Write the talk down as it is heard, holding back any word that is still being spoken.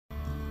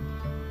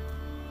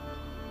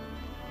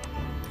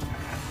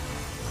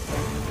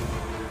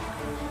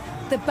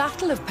The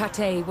Battle of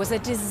Patay was a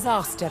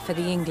disaster for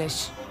the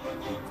English.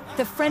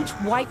 The French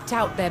wiped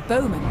out their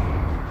bowmen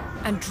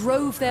and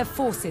drove their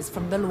forces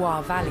from the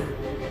Loire Valley.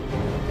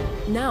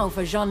 Now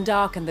for Jeanne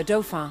d'Arc and the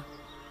Dauphin,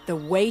 the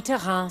way to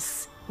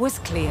Reims was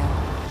clear.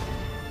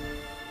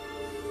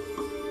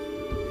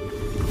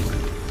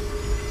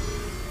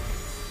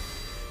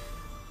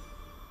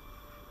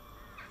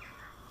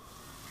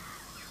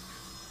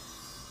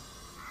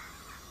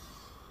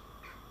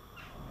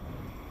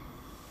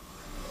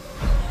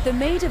 The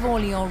Maid of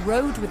Orleans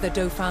rode with the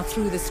Dauphin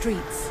through the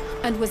streets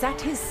and was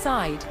at his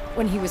side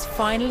when he was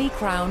finally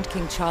crowned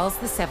King Charles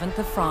VII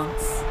of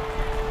France.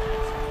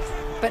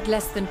 But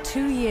less than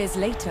 2 years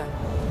later,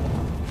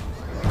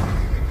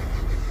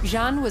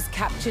 Jeanne was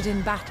captured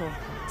in battle,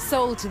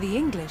 sold to the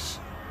English,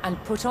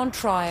 and put on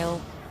trial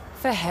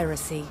for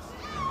heresy.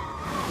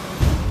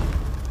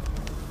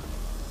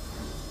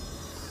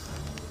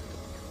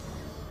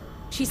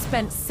 She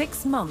spent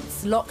 6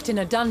 months locked in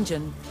a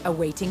dungeon,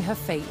 awaiting her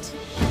fate.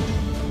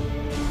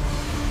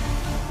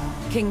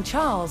 King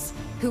Charles,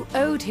 who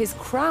owed his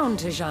crown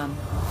to Jeanne,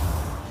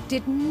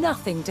 did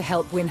nothing to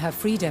help win her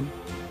freedom.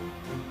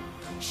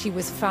 She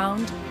was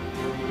found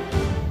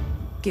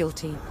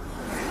guilty.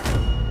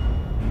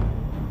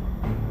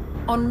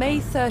 On May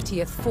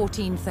 30th,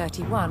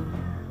 1431,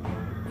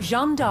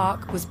 Jeanne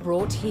d'Arc was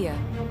brought here,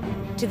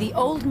 to the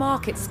old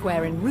market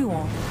square in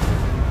Rouen,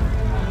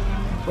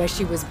 where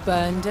she was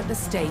burned at the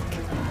stake.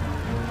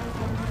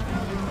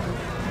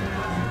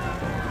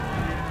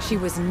 She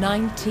was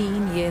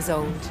 19 years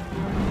old.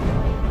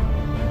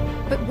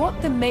 But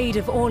what the Maid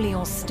of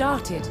Orleans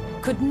started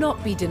could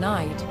not be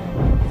denied.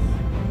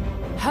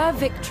 Her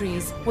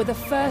victories were the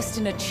first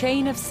in a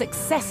chain of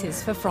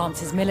successes for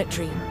France's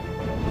military.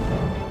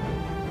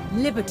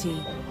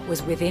 Liberty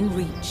was within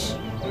reach.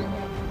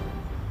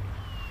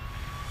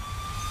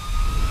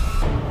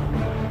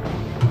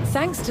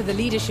 Thanks to the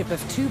leadership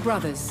of 2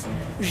 brothers,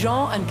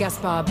 Jean and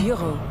Gaspard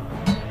Bureau,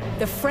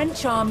 the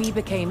French army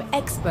became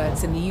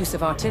experts in the use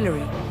of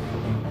artillery,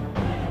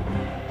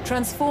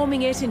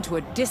 transforming it into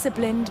a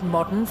disciplined,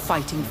 modern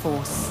fighting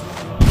force.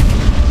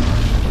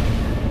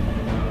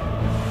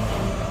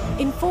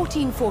 In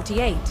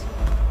 1448,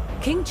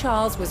 King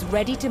Charles was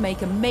ready to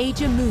make a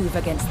major move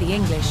against the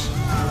English.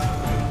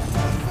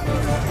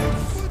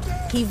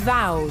 He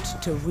vowed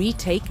to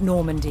retake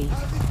Normandy.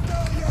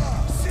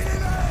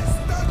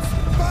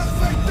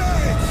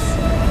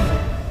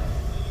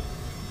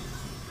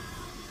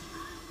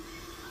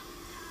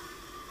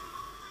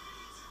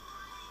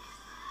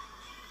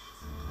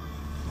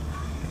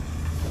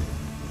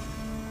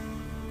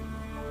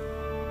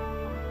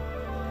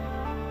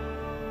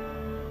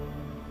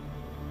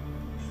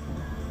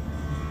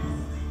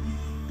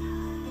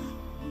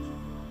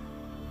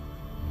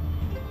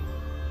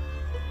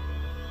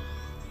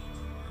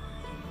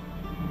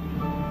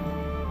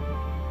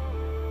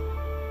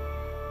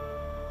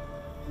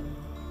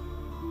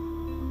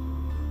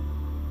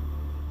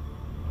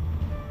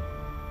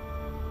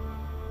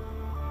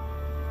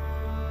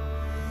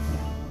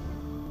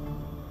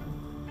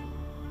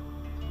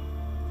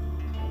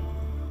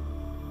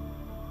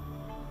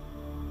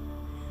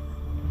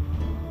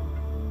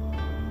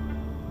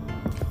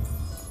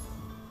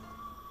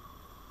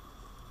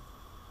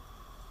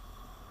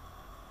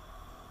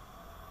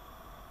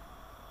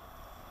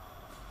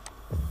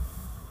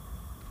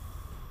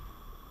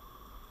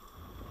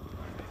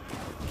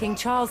 King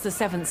Charles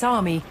VII's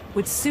army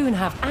would soon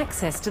have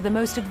access to the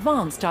most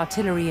advanced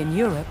artillery in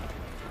Europe,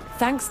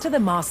 thanks to the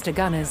master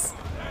gunners,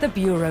 the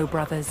Bureau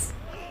brothers.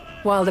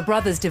 While the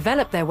brothers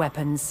developed their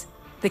weapons,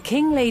 the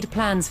king laid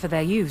plans for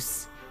their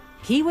use.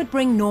 He would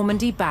bring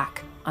Normandy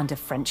back under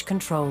French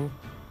control.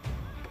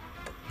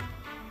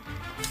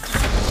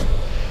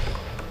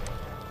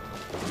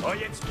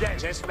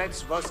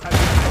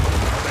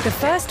 The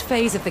first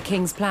phase of the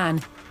king's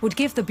plan would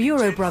give the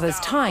Bureau brothers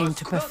time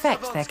to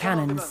perfect their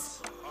cannons.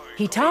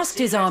 He tasked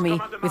his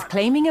army with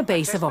claiming a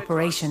base of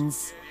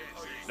operations.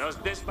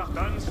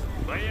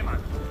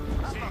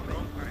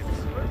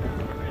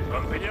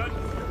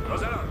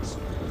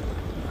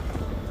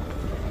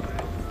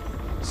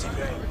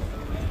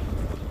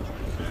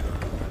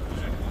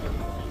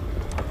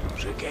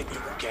 Je gagne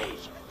mon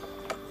gage.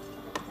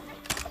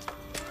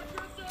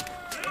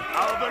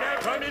 Arbalète,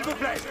 comme il vous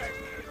plaît.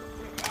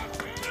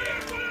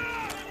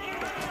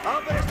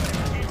 Arbalète,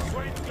 il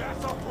soit une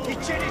glace en proue. Il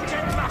tient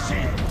le marché.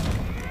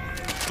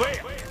 Oui,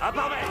 à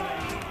part même.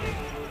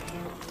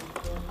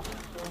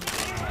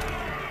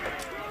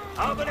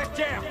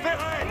 Arbalètière,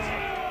 ferrette.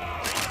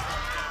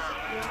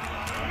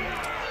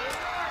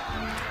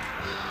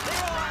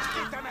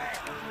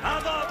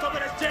 Avant,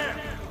 arbalètière.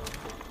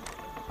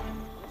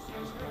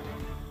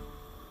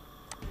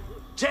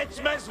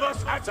 Jetsmes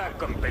vos attaques,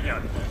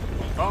 compagnon.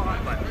 Fort à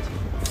droite.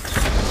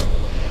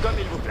 Comme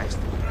il vous plaise.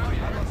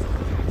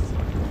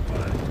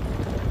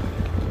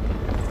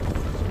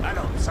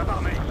 Alors, ça va,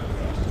 mec.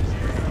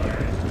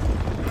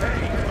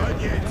 Hey,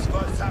 Renietz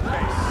vos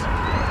attaques.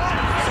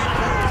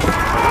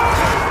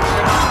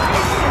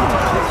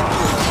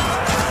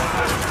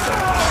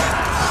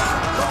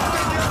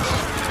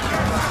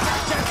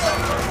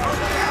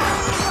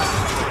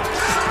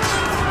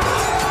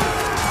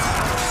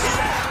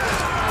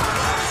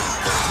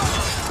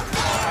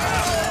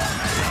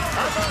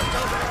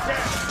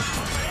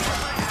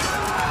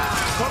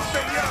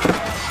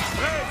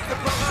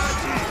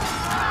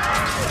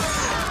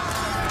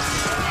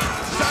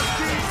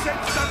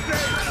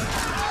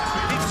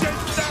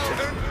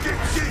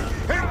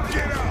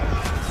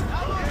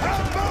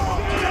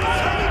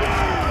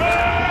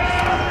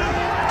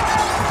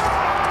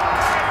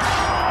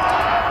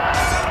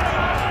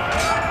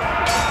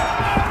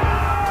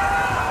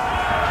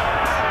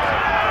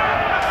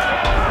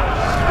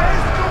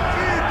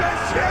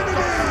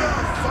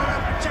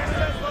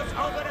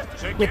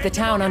 With the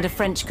town under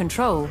French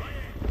control,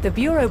 the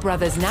Bureau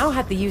brothers now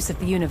had the use of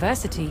the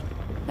university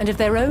and of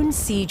their own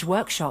siege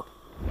workshop.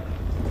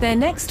 Their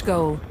next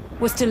goal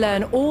was to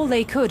learn all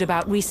they could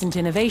about recent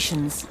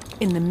innovations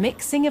in the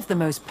mixing of the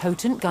most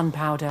potent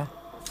gunpowder.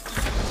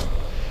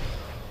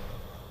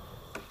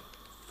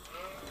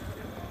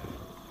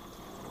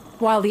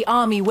 While the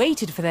army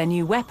waited for their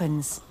new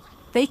weapons,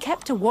 they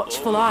kept a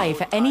watchful eye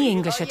for any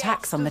English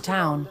attacks on the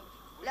town.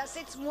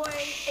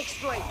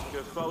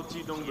 Que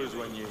faut-il donc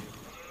besoigner?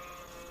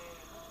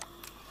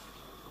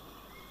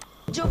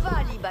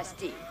 Giovanni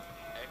Basti.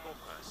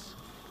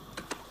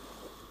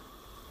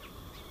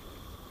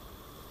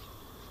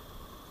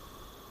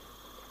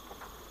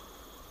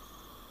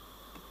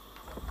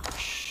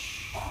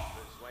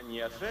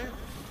 Besoigner à faire?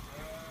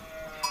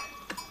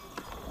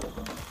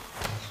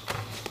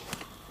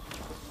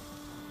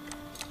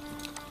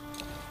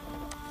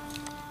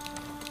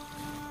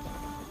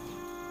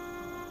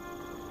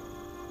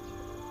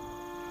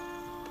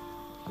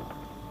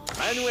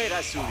 Manuel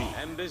a souris.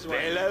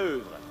 Belle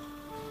œuvre.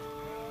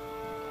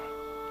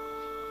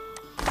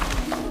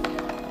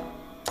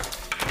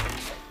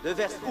 De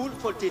vers Ulf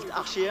faut-il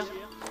archer?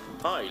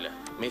 Heil,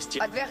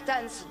 mestier.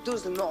 Advertance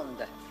 12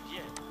 monde.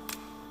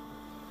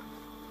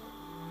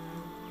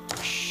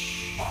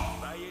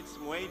 Bayets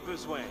moins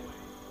besoin.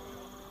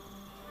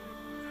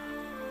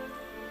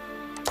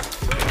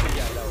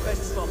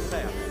 Reste fort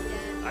frère.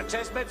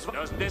 Accessments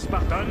nos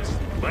Despartans,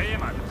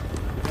 Bremen.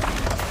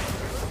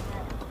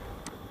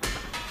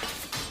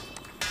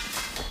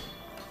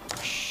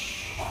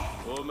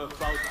 Oh, me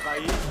faut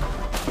trahir.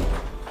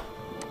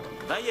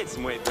 Bayets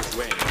moins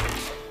besoin.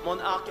 Mon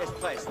arc est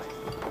prest.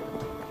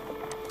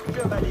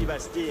 Que Bali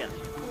Bastir.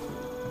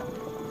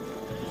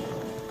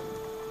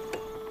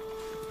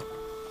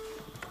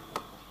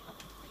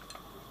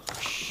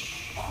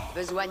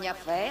 Besoin à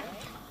faire.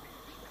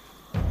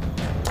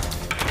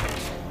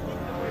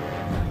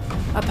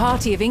 A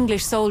party of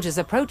English soldiers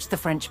approached the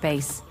French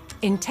base,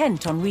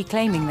 intent on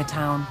reclaiming the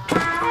town.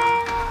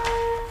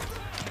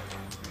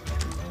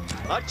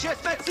 Mon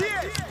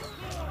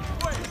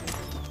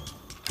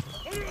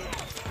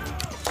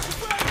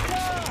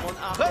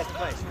arc est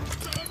prest.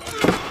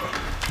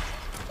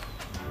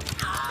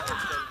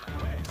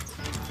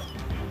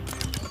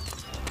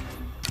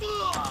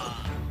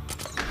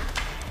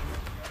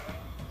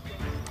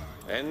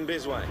 En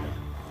besoin.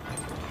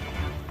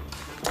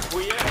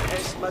 Fouiller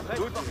est ma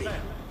toute vie.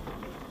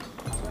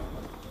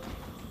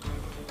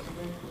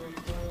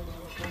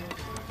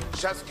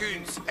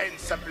 Chacune en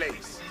sa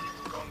place.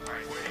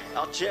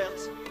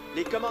 Archers,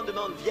 les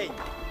commandements viennent.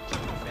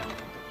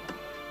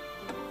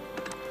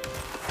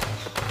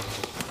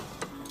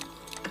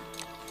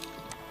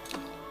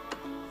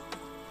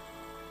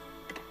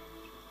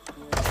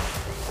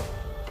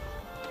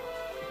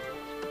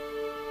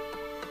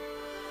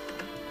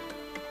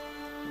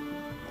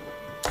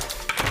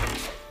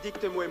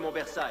 Dicte-moi mon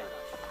Versailles.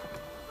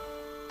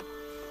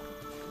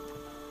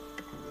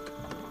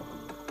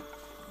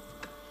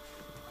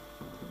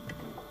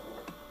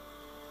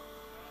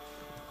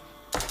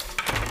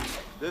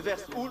 De vers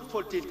Ulf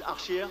faut-il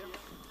archer?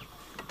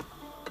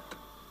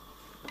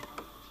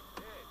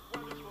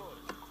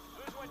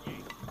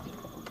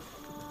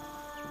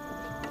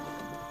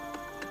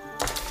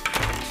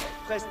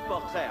 Prest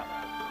portrait.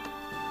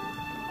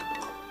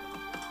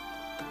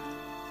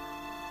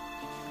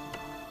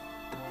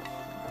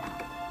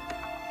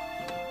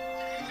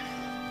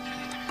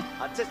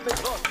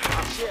 Accessment vos,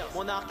 archer,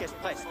 mon arc est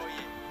prest.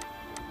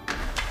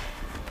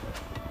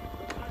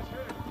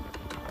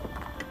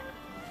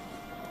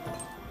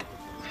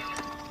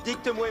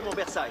 Dicte-moi mon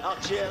Versailles.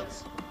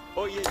 Archers,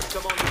 oyez le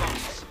commandement.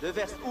 De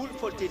vers Ulf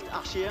faut-il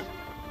archer?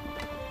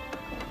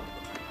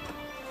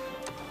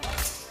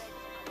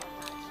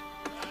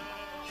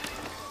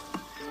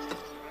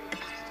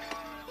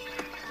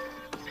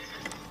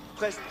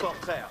 Prest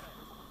portrait.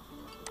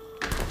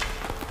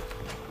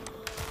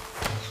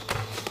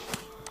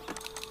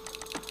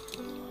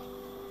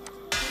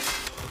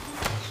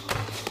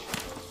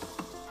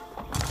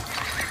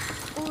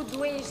 Où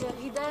dois-je,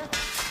 Rider?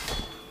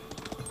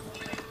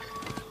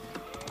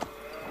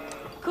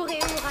 Courez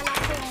à la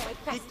féon et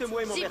preste.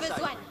 Dicte-moi mon J'ai Versailles.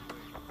 besoin.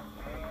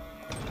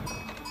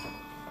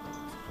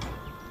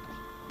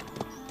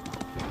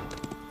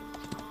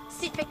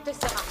 Si fait que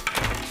sera.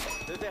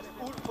 De vers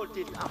Ulf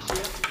faut-il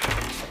archer?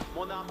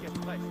 Mon arc est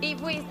prest. Et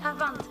vous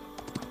avant.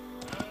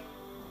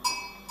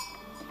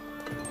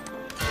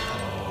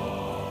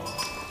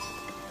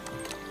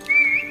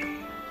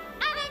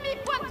 Ennemi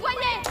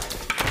pointoyé!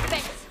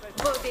 Faites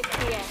vos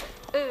destrières.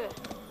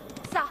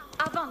 Ça,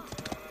 avant.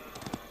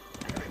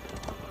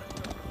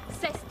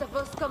 Ceste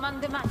vos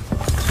commandements.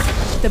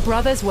 The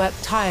brothers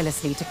worked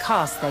tirelessly to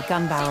cast their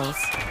gun barrels,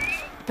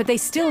 but they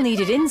still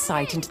needed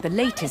insight into the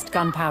latest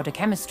gunpowder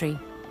chemistry.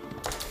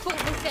 Pour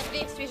vous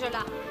servir, suis-je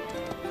là.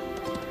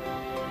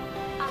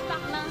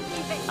 Apparemment,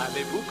 j'y vais.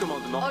 Avez-vous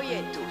commandement?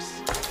 Oyez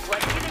tous.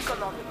 Voici les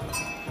commandements.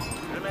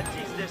 Je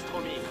m'attise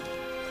d'Estromie.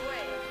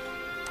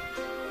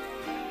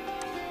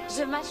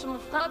 Je mâche mon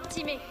frein.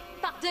 Optimé.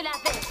 Par de la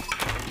veille.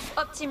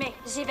 Optimé,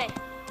 j'y vais.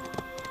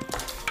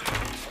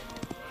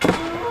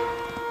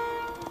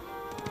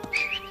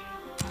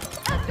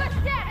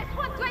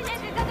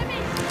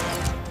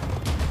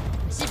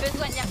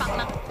 par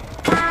main.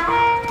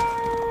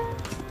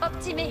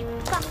 Optimé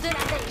par de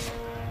la beige.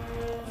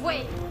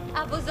 Voué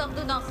à vos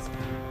ordonnances.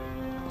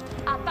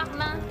 À par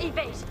main et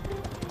beige.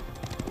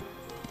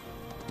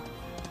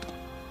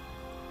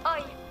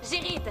 Oi,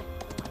 Géride.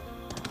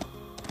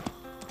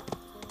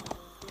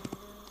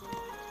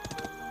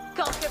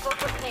 Quand que vous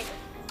voudrez.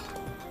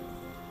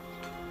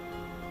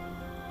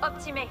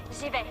 Optimé,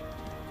 j'y vais.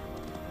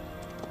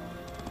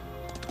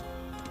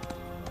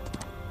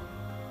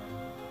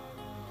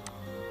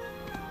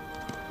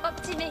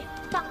 Optimé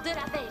par de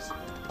la beige.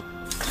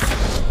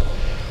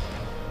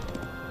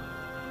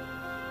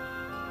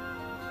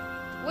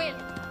 Will,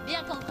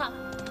 bien compris.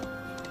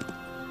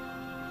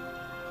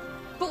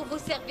 Pour vous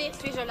servir,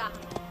 suis-je là.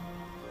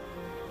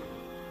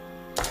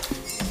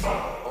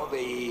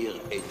 Obéir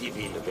est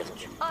divine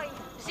vertu. Oi,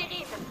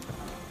 Géride.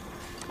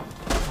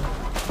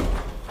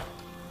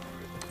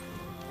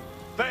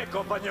 Paix,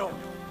 compagnons.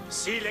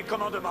 Si les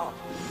commandements.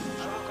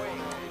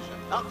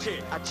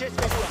 Archer,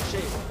 accessoirement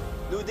Archer.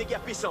 Nous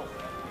déguerpissons.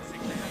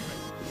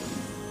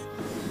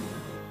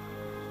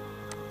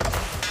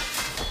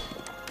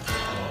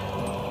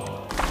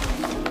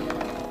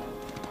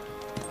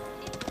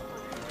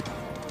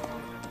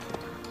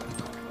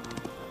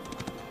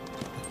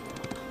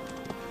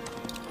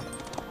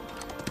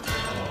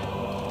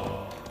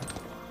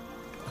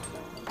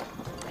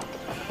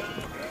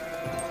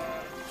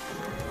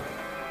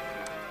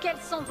 Quels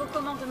sont vos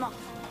commandements?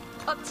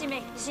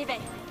 Optimé, j'y vais.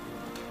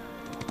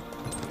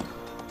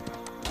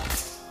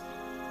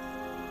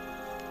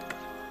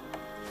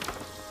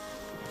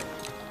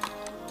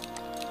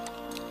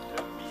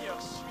 Le meilleur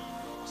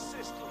suivre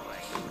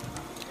s'estourer.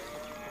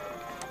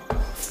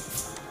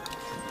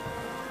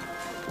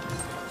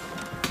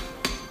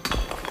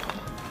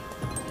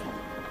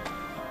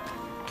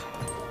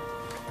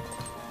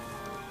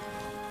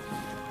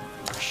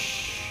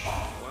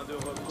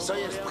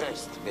 Soyez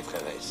prest, mes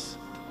fréresses.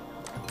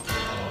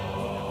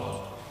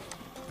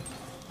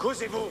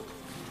 Causez-vous.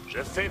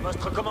 Je fais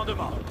votre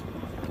commandement.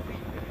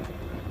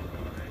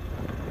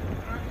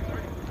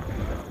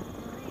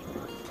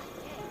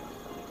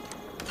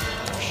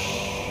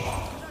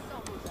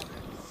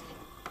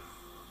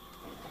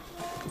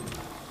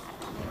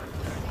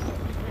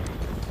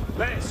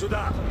 Paix,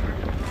 Souda.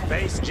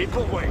 Base, j'ai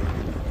pourvoué.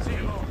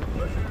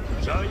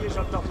 Joy et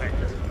job tempête.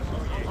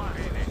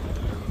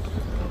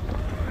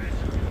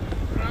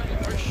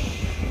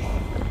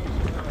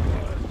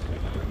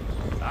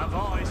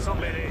 Avant et sans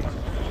mêler.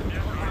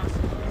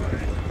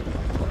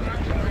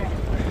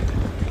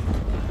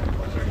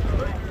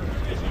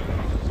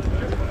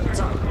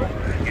 Ça,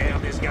 la guerre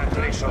désgâte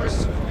les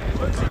choses.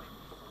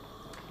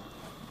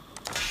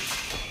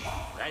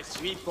 La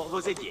suite pour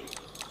vos aiguilles.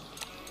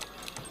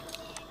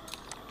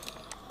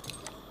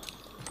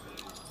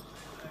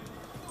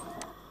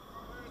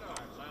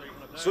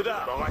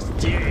 Souda,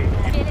 Morastier.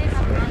 Quel est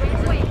ma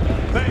voué?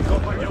 Paix,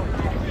 compagnons.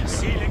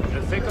 Ici,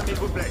 le fait comme il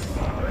vous plaît.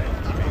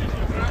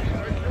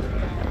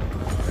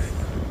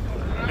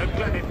 Ne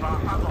planez pas,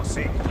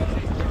 avancez.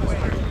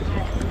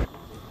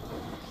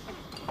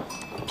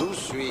 Tout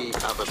suit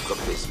à votre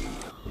plaisir.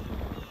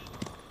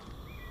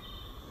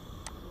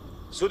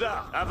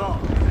 Souda, avant,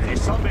 et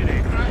sans mêler.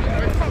 À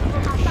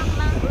par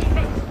main et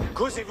beige.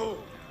 Causez-vous.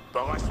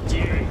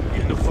 Morastier,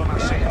 il nous faut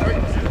marcher. Je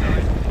presse sur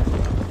l'ennemi.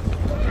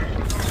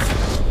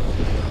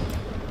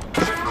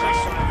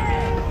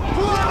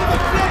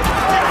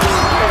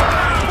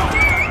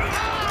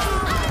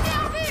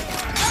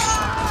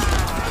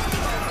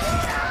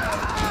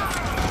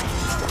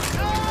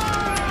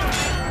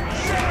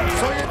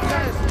 Soyez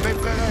prêts, mes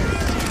fréresses.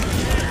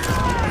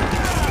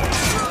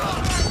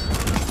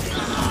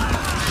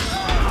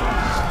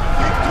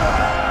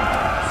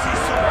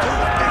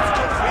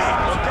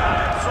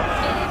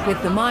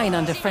 With the mine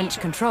under French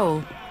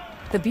control,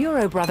 the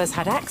Bureau brothers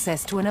had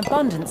access to an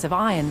abundance of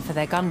iron for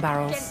their gun Quels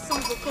barrels. sont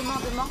vos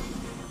commandements?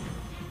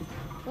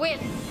 Will,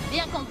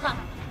 bien compris.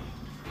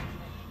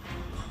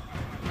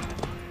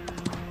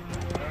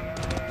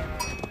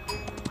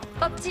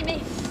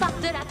 Optimé par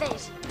de la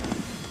beige.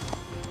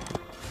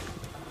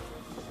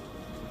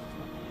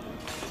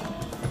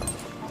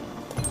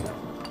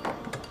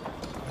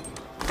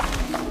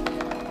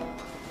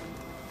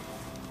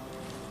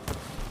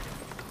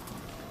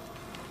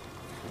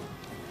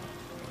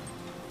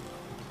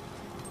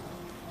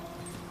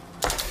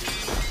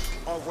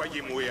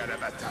 Envoyez-moi à la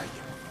bataille.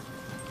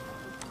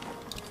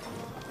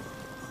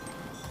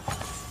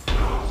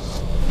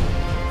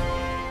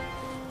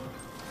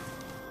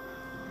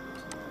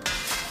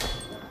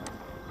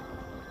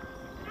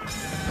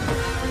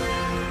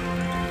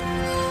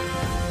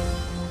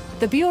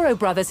 The Bureau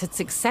brothers had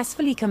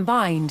successfully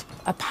combined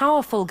a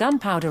powerful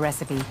gunpowder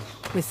recipe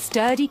with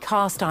sturdy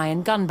cast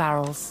iron gun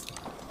barrels.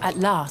 At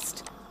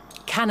last,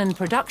 cannon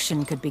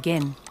production could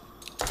begin.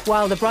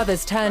 While the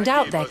brothers turned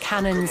out their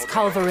cannons,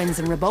 culverins,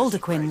 and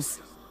riboldequins,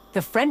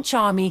 the French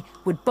army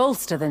would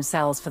bolster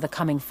themselves for the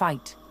coming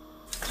fight.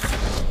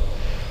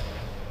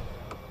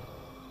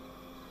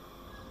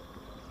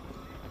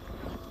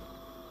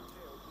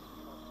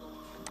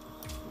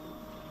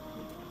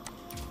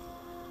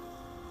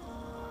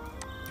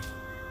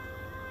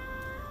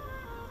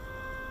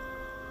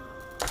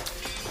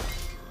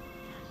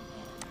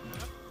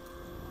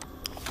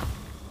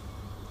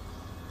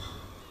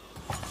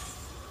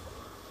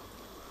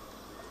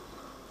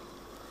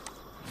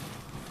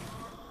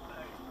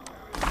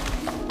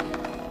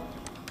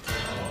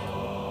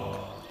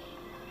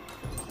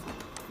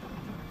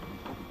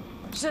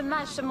 Je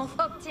mâche mon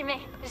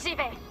optimé. J'y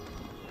vais.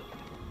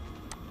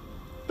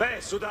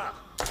 Paix, Souda.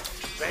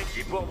 Paix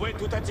qui pourvoit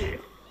tout attire.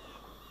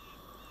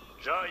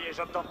 Joy et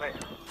j'obtempère.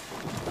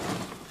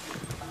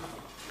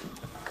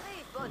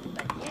 Très bonne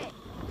manière.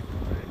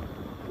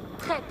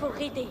 Prêt pour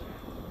aider.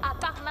 À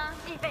part main,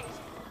 y vais.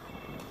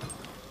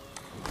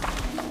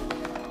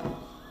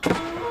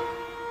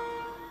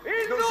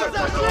 Ils nous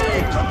attaquent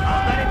comme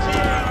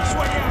arbalétriers.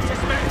 Soyez à ses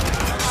semaines.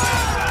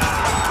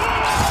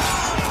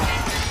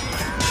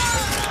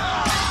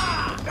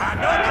 Un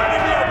autre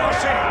ennemi au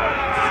plancher.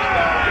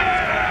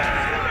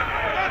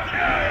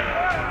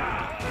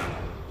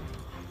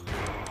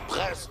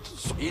 Presque,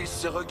 ils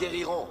se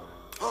reguériront.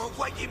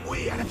 Envoyez-moi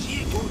à la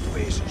qui écoute,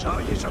 oui,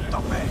 Joy et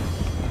j'obtempère.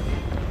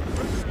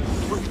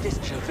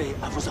 Je vais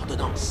à vos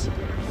ordonnances.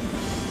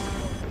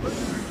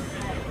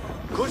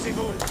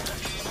 Causez-vous.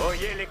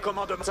 Voyez les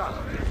commandements. Ça.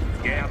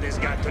 Guerre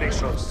désgâte les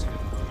choses.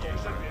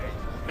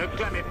 Ne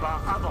clamez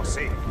pas,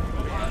 avancez.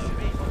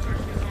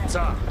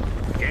 Ça.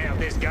 Guerre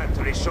désgâte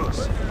les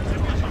choses.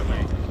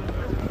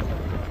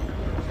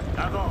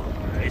 Avant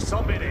et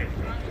sans mêler.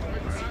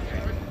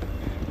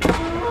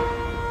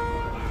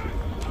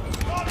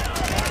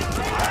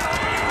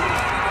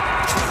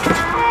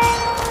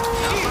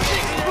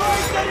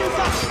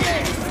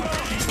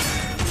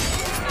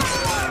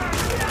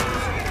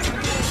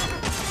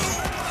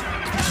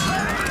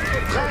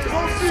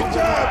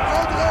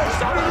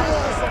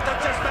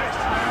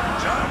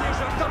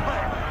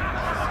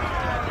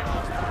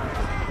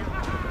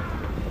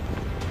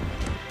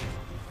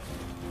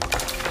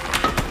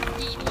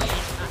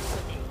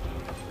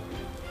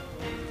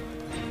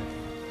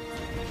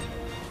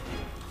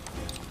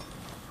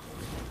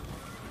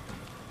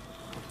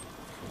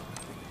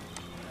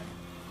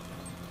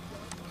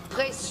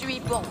 Présuis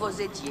pour vos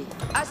édiers.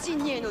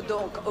 Assignez-nous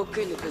donc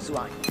aucune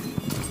besoin.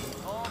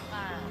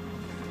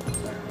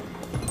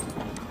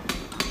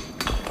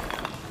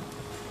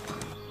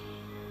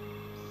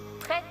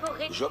 Prêt pour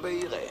aider.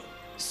 J'obéirai.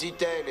 Si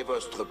tel est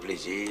votre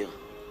plaisir.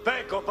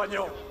 Paix,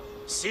 compagnons.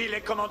 Si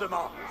les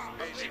commandements.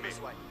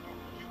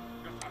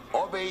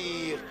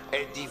 Obéir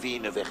est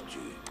divine vertu.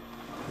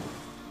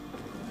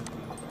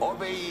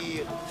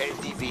 Obéir est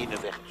divine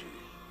vertu.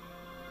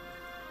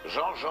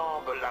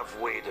 J'enjambe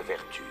l'avoué de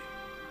vertu.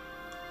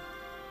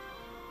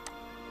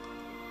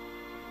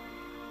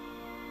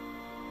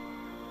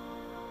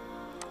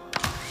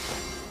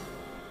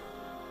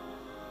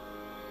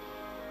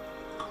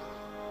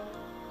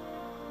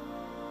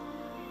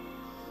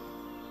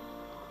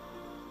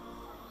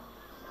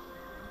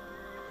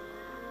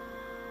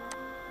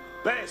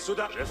 Paix,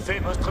 Souda. Je fais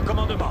votre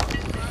commandement.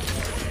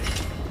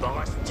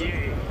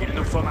 Forestier, il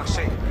nous faut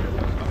marcher.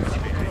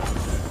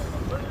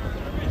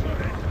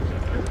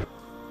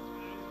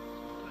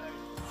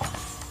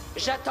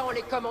 J'attends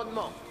les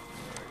commandements.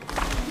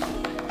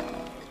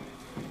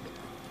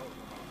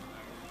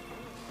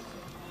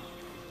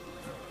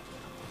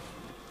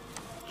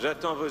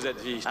 J'attends vos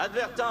advices.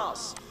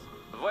 Advertence.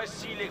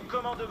 Voici les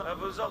commandements. À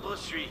vos ordres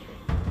suis.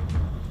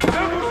 Ne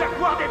vous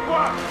accordez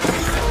point.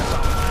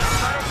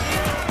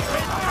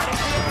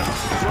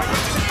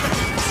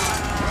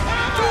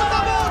 Tout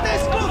à bord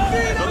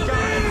d'escoffier Nos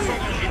carrés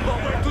sont ils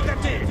pourvoient tout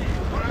attire.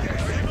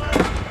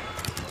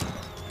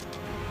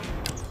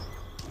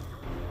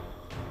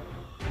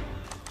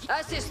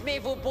 Assesmez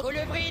vos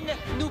colobrines,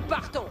 nous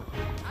partons.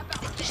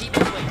 J'y vais,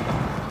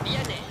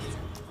 bien aise.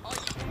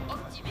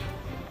 Optimé.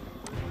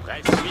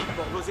 Présuis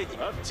pour vos édits.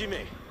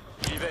 Optimé.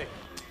 J'y vais.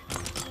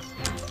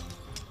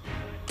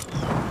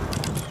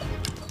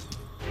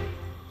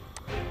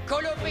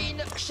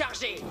 Colobrine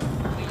chargée.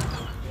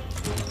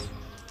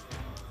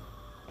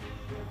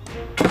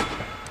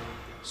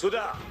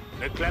 Souda,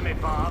 ne clamez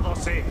pas,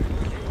 avancez.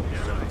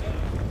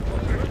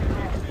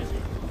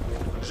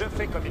 Je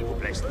fais comme il vous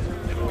plaît.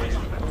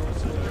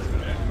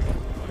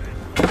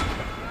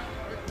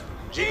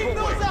 J'y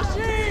pourvois.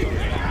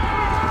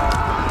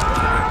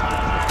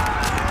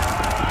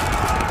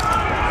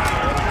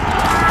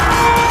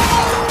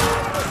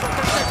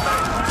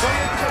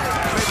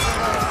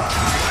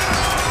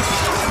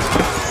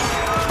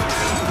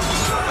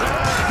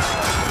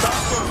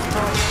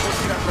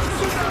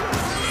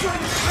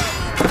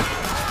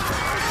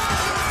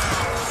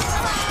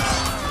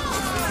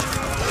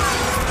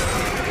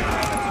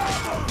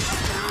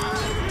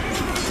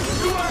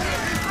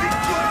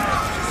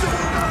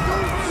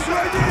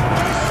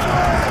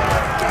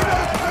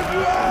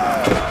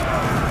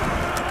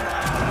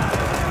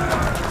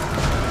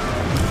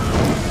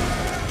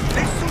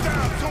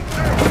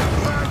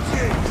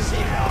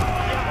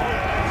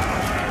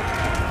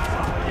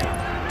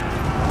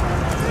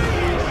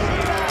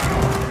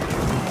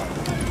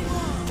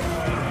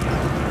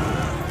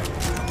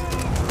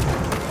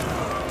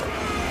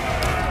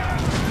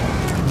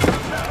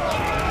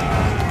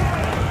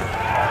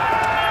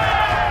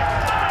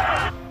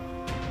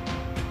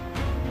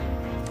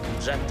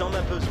 J'attends ma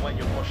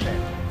besogne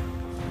prochaine.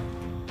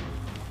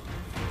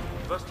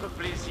 Votre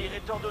plaisir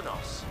est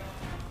ordonnance.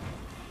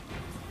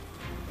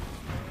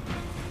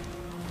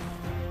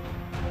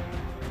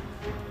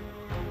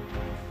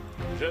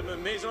 Je me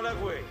mets en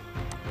l'avoué.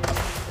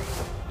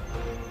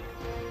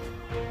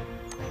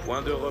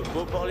 Point de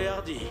repos pour les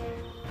hardis.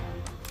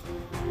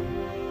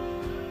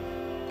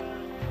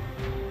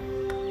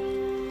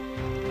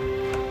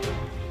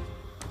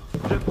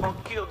 Je prends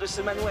cure de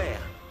ce manoir.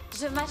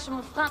 Je mâche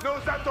mon frein.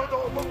 Nous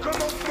attendons vos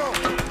commandements.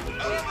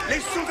 Les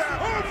soldats,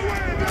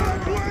 envoyez de la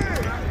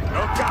bouée.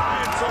 Nos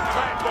carènes sont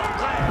prêts pour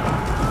trêve.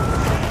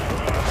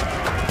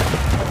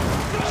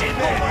 J'y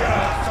vais.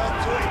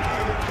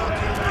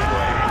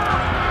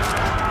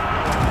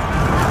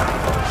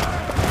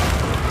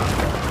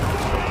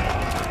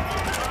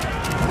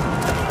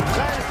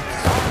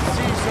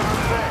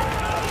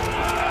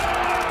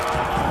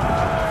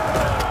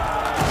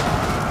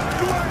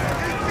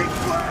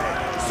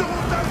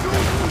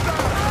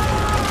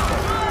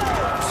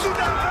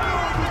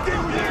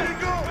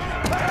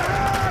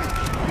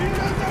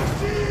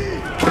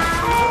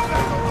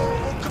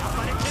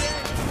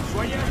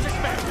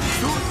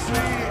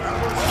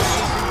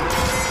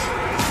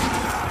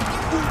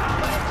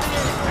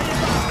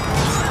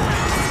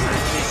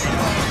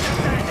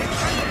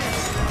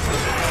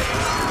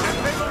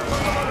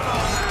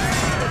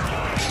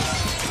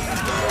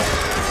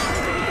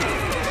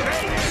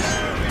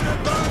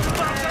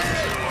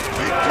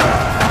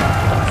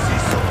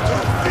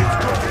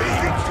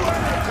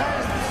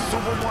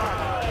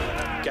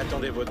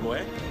 Qu'attendez-vous de moi?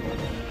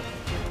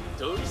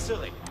 Tout y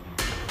serait.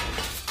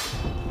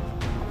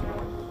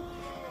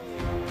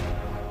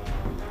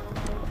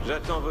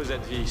 J'attends vos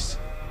advices.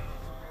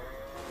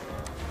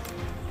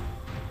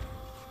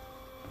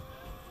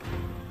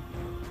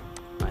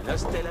 Un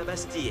hostel à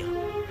Bastille.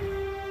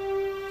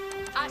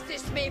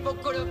 Assesmez vos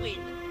colobrines.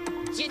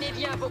 Tienez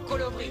bien vos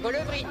colobrines.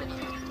 Colobrines,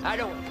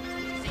 allons.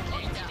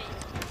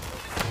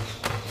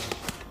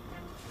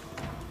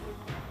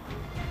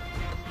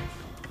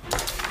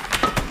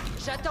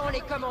 J'attends les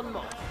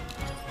commandements.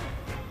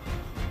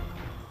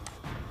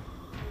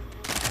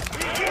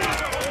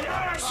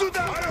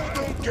 Soudain, allons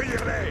donc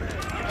cueillir-les.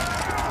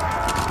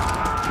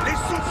 Les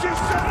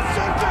saucissons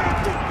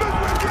sautent pour me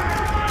noyer.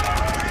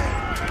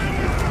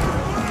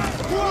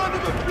 Moi ne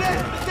me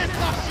plaise de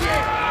t'être archier.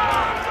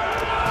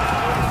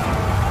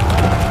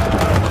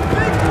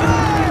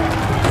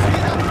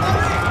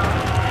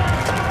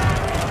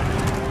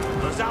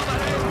 Nos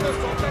arbalètes ne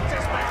sont pas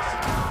d'espèce.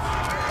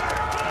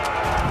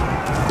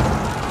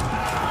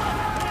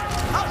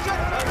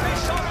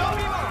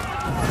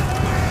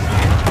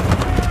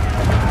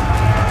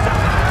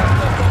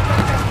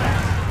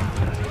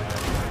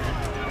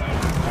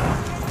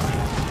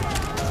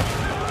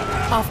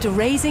 After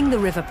raising the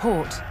river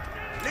port,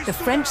 the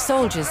French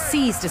soldiers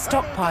seized a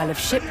stockpile of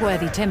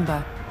shipworthy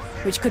timber,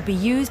 which could be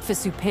used for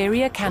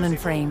superior cannon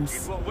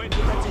frames.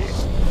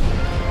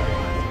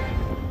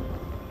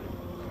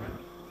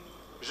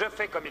 Je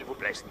fais comme il vous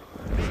plaise.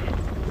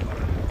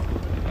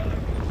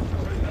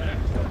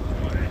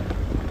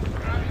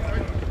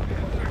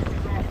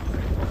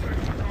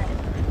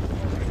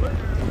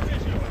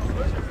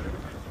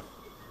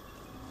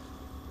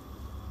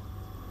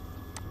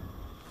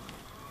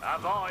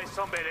 Avant et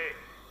sans mêler.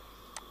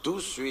 Tout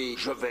suis,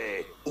 je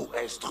vais, ou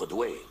estre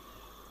doué.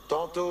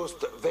 Tantôt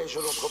vais-je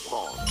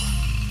l'entreprendre.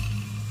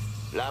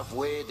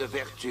 L'avoué de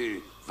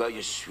vertu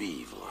veuille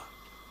suivre.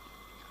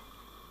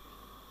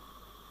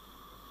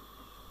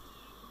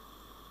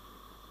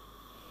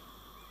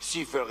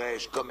 Si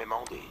ferai-je comme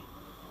émandé.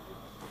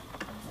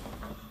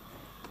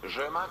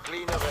 Je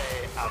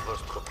m'inclinerai à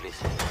votre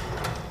plaisir.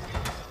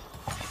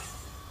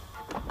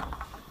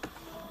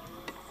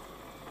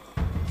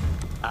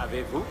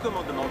 Avez-vous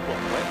commandement pour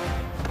moi?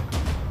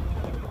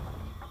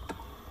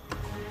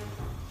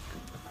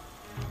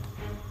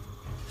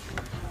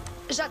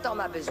 J'attends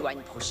ma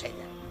besogne prochaine.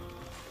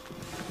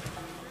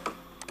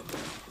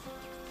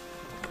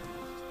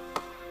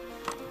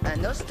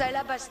 Un hostel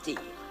à Bastille.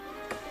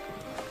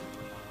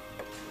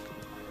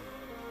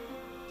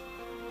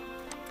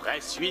 Prêt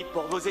suis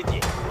pour vos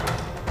édiers.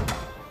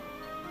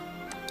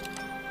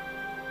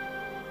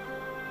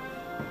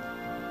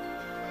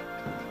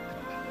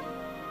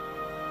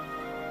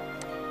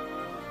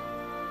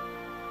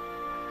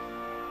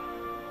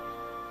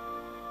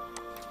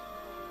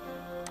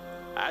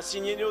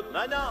 Assignez-nous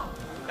maintenant.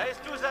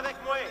 Reste tous avec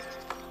moi.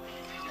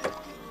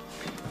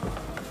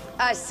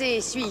 Assez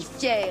suis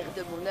fier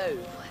de mon œuvre.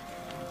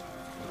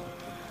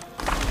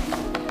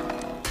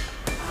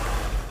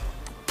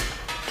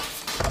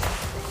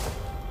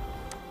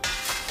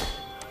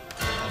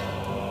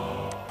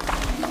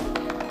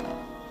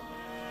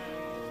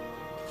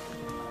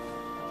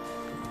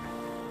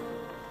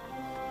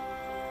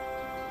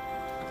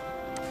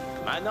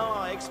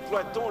 Maintenant,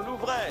 exploitons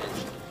l'ouvrage.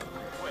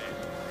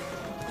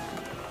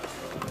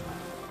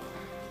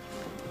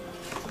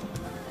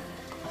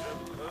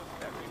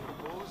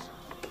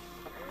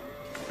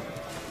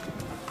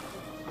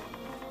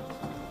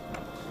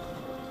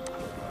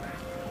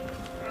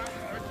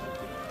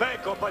 Paix,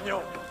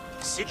 compagnon.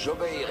 Si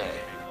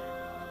J'obéirai.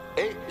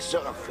 Et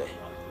sera fait.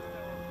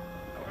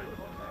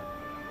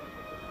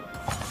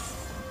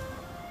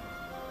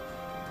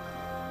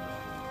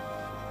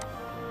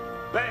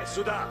 paix,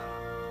 soudain.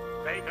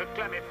 Veille, ne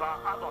clamez pas,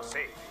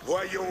 avancez.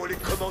 Voyons les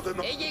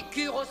commandements. Ayez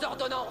cure aux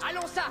ordonnances.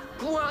 Allons ça.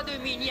 Point de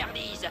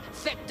mignardise.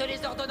 Faites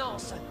les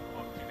ordonnances.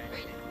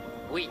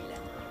 Will.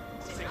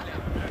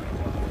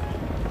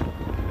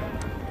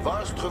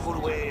 Votre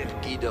vouloir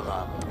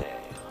guidera mon air.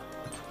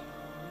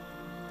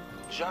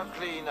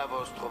 J'incline à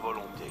votre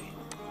volonté.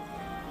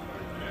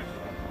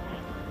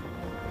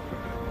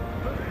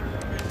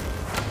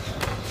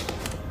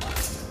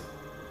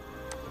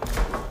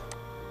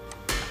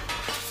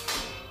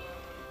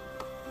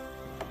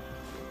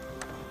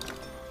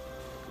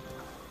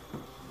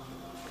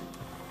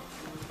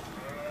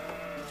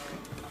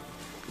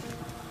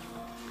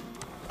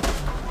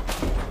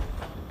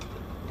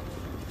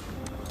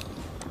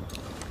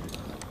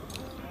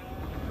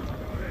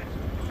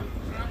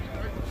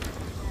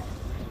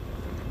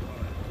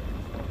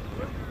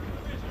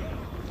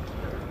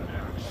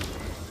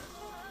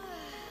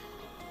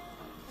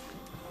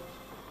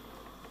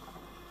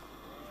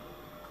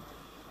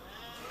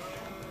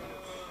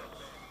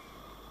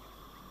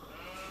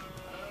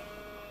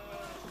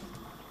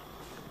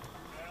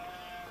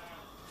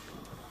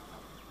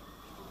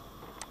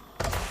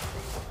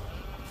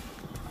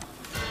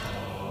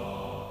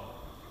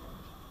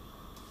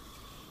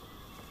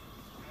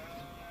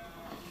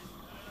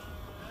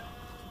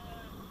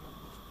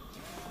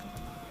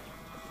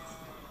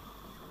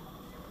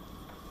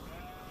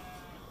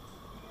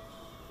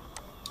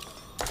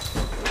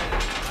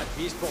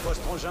 Piste pour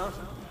votre engin.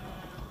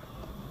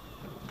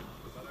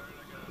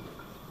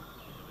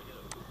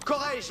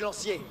 Courage,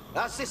 lancier.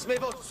 Assesmez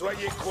votre...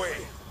 Soyez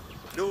coués.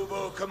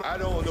 Nouveau comme...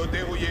 Allons nous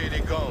dérouiller les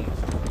gangs.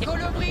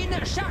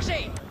 Colobrine,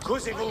 chargez.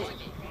 Causez-vous.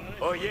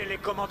 Oyez les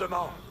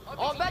commandements.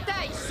 En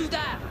bataille,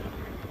 Soudard.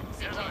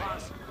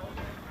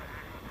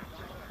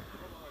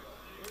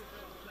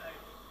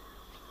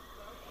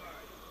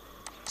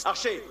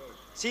 Archer,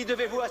 si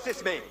devez-vous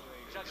assesmer.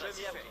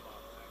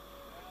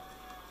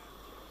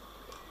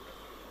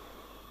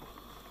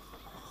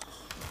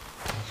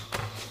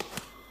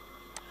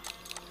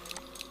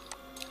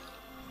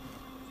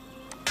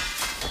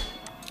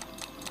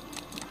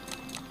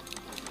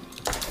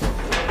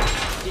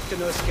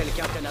 Dites-nous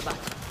quelqu'un t'en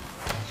abattre.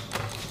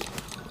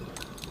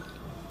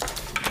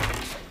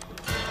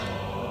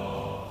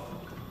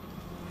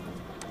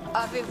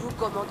 Avez-vous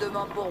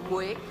commandement pour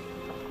moi?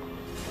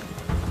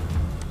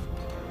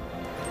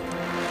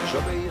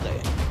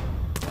 J'obéirai.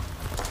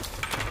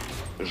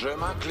 Je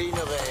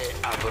m'inclinerai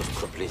à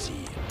votre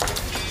plaisir.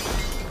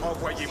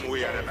 Envoyez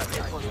Moué à la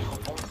bataille.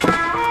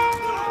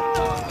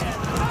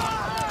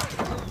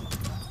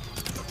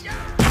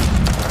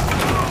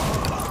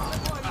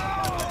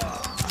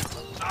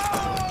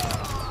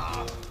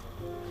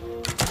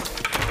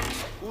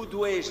 Où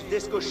dois-je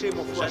descocher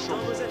mon foie chaud?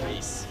 Vos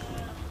services.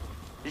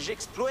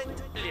 J'exploite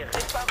les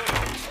réparer.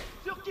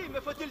 Sur qui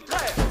me faut-il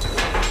traire?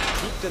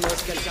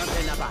 Dites-nous quelqu'un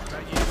t'en abattre.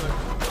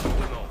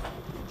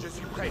 Je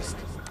suis presque.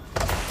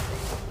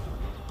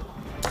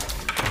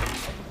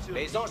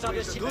 Les engins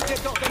de cible. Tout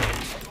est ordonné.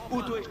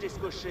 Où dois-je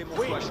descocher mon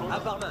Oui, foie chaud? à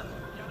part main.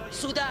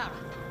 Soudard.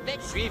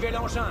 Suivez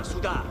l'engin,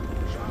 Soudard.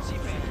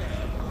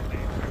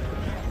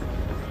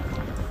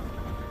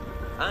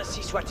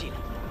 Ainsi soit-il.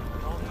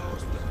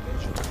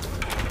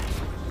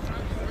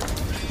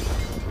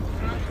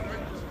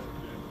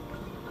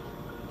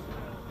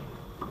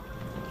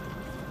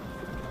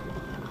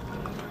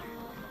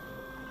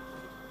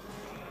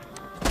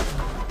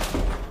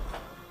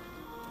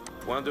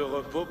 Point de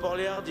repos pour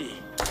les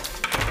hardis.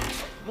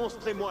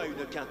 Monstrez-moi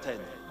une quintaine.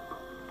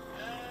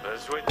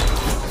 Besoin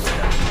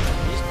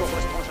Piste pour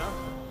votre engin.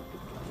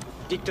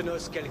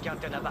 Dites-nous quelqu'un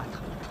t'en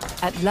abattre.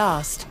 At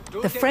last,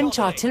 the French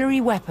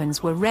artillery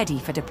weapons were ready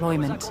for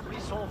deployment.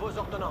 Accomplissons vos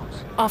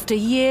ordonnances. After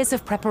years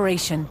of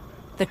preparation,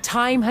 the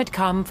time had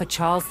come for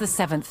Charles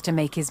VII to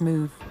make his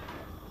move.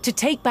 To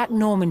take back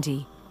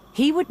Normandy,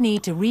 he would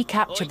need to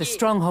recapture the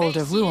stronghold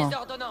of Rouen,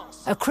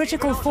 a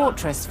critical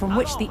fortress from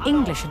which the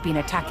English had been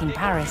attacking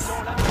Paris.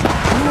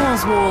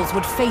 Rouen walls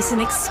would face an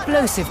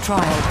explosive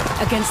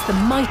trial against the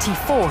mighty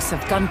force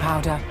of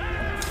gunpowder.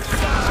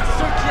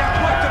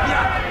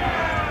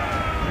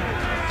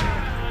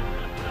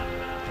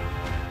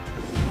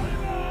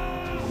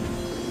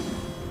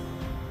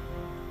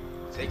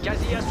 C'est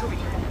quasi assouvi.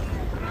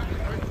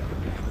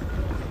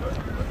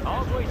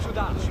 Envoyez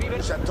Soudard,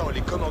 suivez. J'attends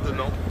les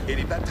commandements et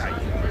les batailles.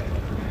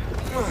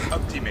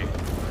 Optimé.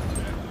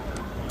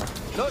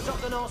 Nos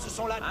ordonnances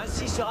sont là.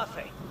 Ainsi sera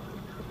fait.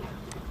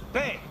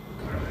 Paix.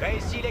 Paix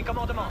ici les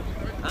commandements.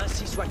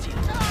 Ainsi soit-il.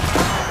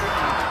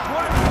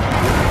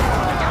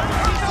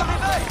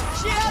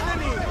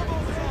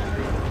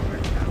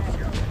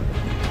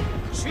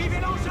 Suivez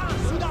l'engin,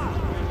 Soudard.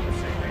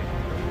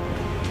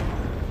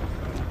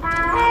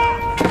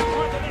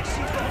 Point de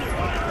merci pour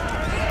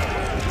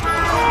nous.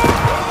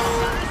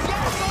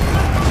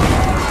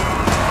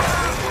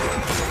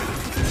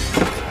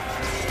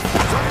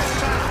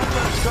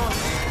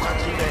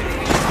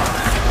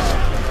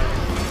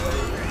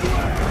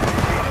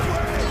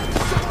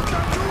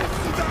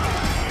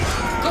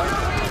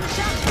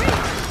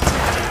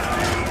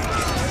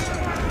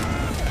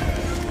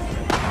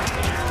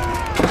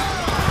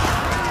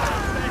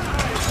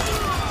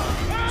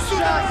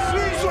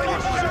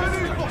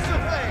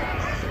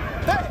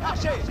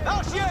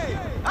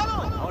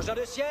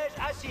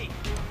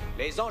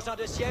 Les engins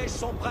de siège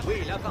sont prêts.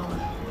 Oui, là, pardon.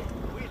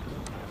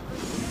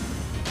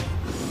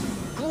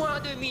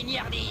 Point de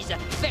miniardise.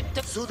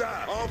 Faites... Soudain,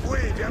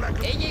 envoyez vers la...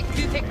 Ayez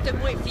que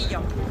faites-moi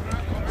fiant.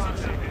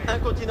 Un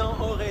continent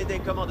aurait des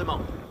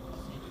commandements.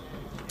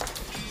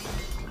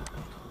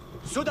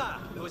 Soudain,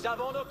 nous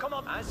avons nos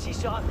commandes. Ainsi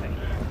sera fait.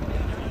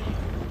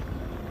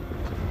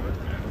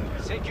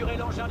 Sécurez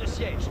l'engin de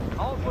siège.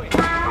 Envoyez.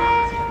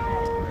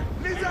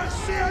 Les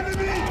archers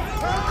ennemis!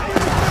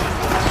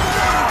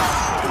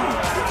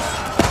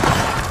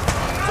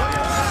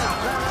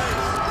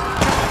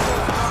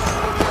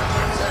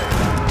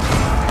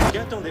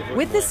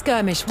 With the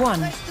skirmish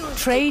won,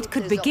 trade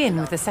could begin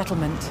with the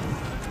settlement.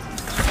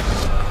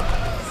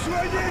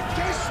 Soyez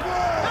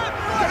cache-moi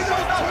de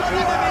notre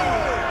gloire!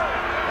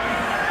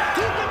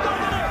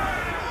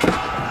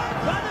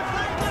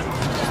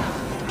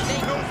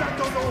 Nous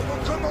attendons vos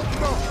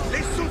commandements,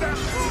 les soudains!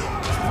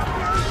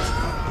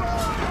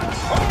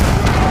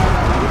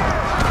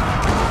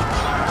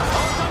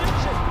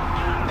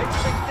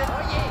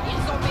 Voyez,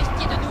 ils ont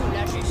besté de nous,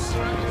 la juste.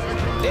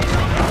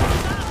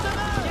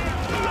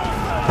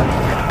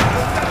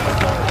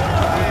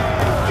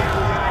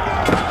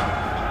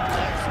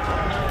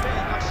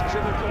 Je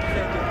me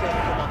complète de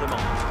tels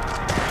commandements.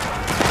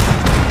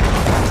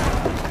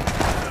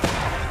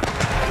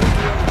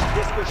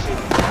 Descoché.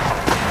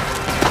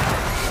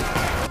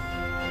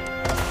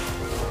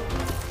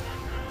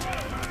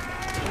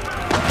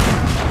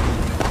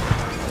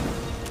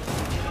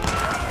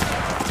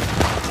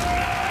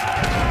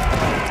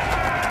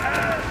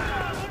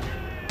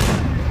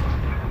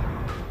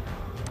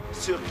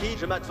 Sur qui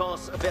je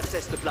m'avance vers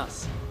cette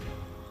place.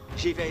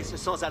 J'y vais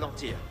sans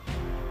alentir.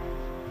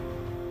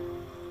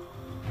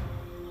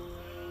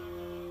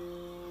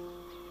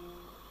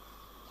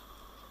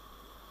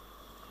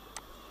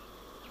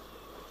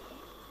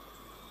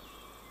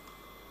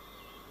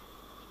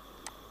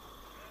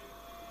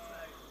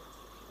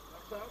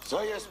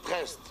 Soyez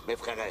prest, mes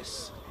frères.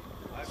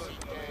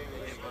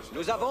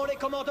 Nous avons les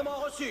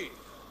commandements reçus.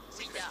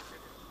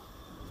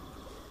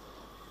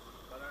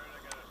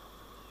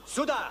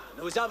 Soudain,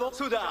 nous avons...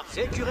 Soudain.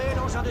 Sécurez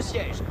l'engin de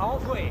siège.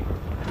 Envoyez.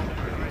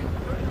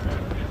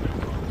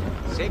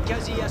 C'est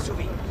quasi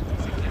assouvi.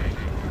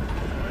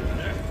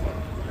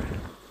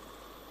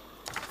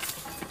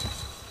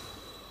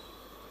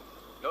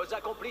 Nous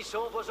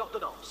accomplissons vos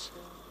ordonnances.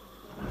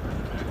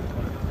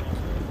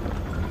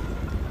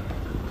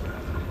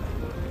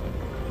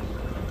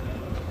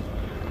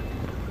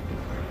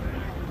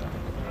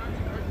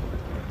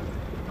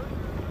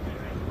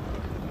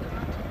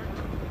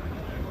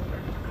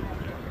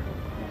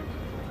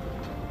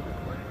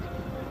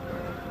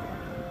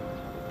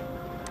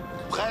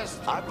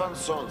 Prest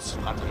avanzons,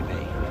 fratri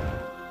mei.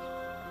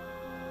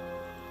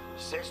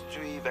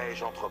 S'estui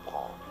vais-je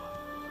entreprendre.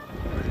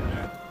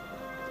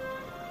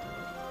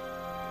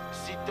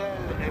 Si tel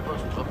est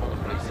votre bon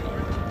plaisir.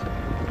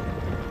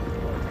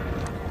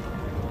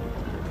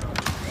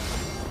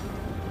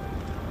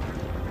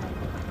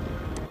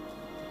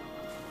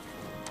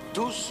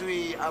 Tout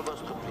suit à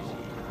votre plaisir.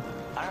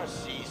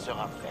 Ainsi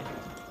sera fait.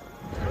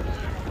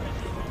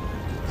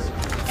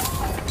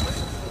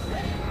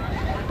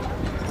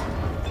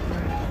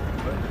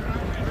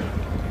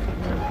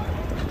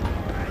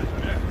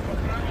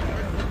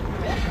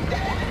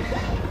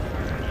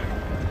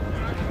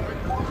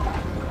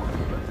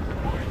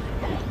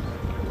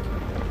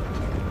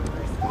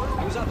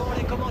 Nous avons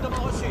les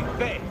commandements reçus.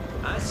 Paix.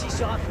 Ainsi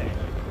sera fait.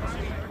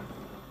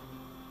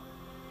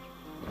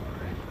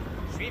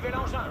 Suivez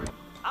l'engin.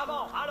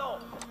 Avant, allons.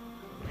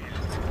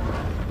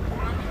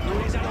 Nous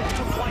les allons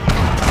tout croire.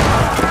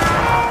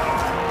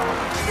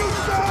 Nous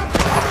sommes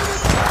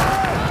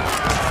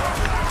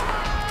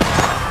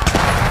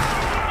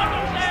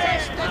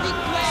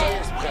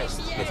Soyez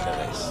prest, mes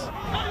frères.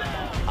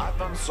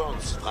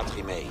 Avanzons,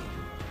 fratri mei.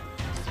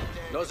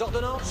 Nos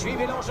ordonnances,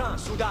 suivez l'engin,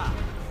 Souda.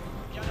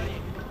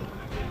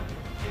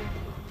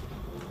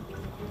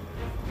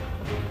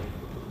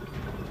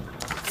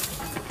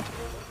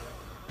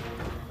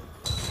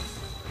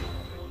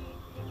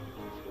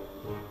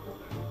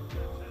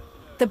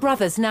 The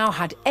brothers now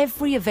had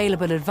every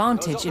available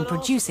advantage in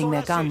producing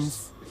their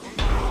guns.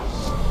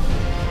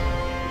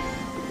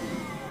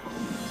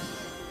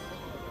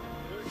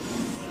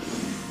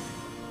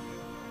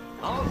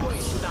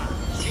 Envoyez, Souda.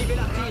 Suivez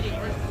l'artillerie.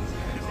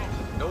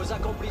 Nous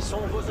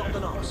accomplissons vos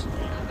ordonnances.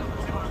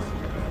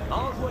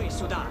 Envoyez,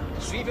 Souda.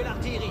 Suivez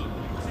l'artillerie.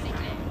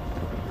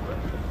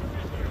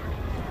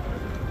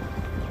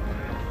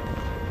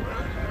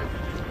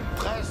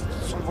 Prest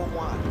sont vos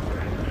moines.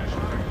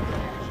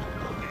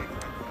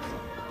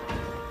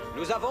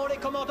 Nous avons les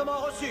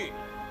commandements reçus.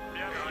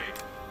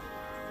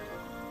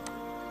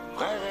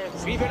 Frères,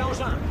 Suivez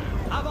l'engin.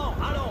 Avant,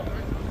 allons.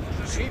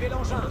 Suivez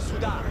l'engin,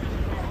 Souda.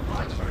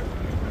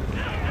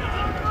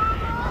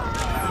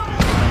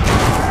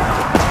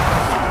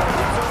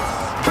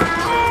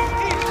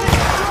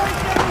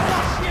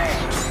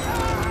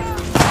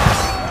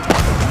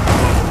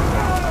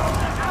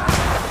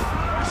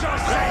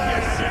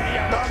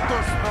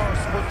 tantos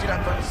nos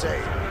mutilatonse.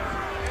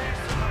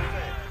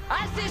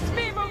 Assez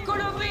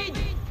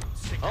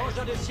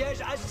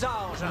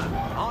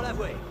en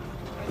l'avouer.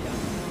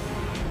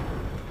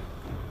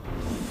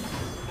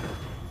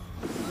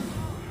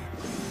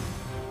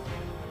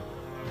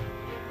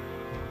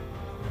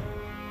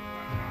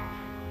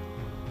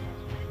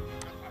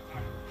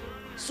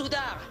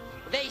 Soudard,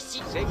 veille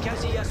ici. C'est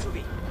quasi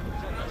assouvi.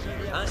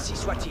 Ainsi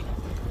soit-il.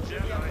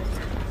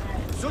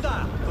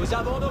 Soudard, nous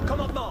avons nos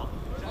commandements.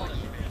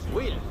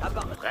 Will, à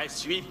part... Prêt,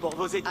 suivre pour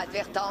vos études.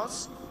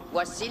 Advertence,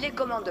 voici les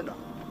commandements.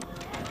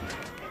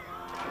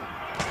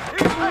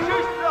 Ils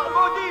ajustent leur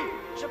maudit.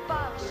 Je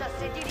pars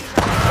chasser diligence.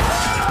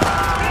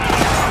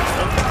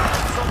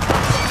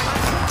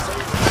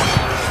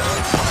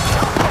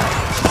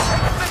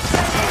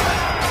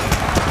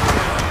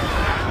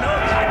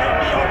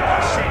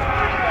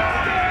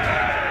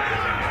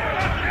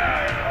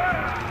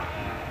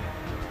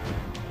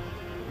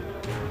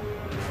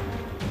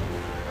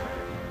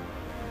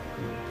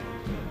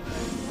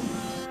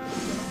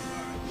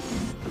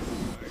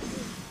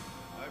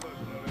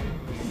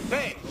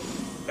 Fait.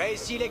 Fait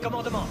ici les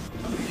commandements.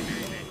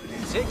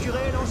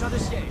 Sécurez l'engin de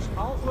siège.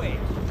 Envoyez.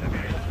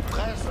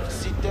 Presse,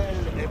 Citel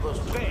et vos...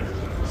 Fait.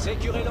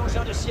 Sécurez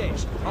l'engin de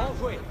siège.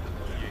 Envoyez.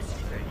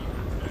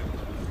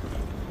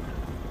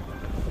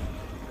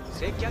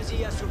 C'est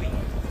quasi assouvi.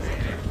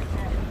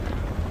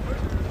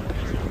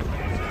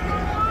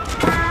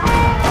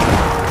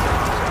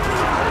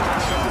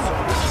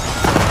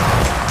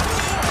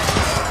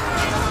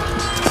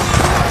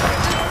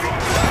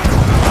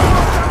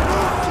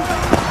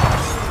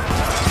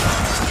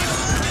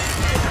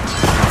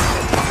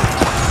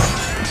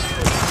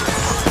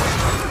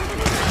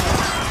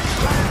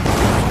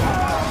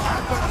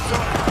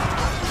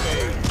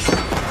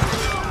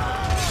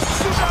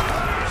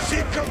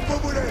 C'est comme vous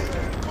voulez.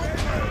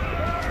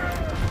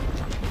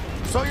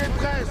 Soyez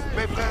prêts,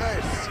 mes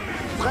frères.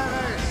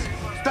 Frères,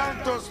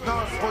 tantos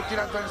nos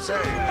utilatense.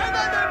 Un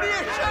ennemi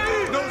échahu.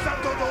 Nous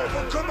attendons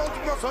vos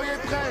commandements. Soyez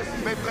prêts,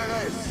 mes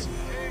frères.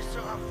 Il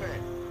sera fait.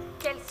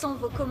 Quels sont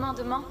vos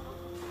commandements?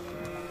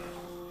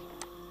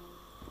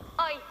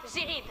 Oi,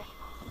 j'irride.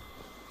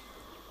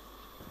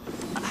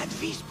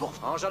 Advise pour...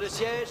 Engin de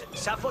siège,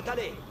 ça faut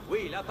aller.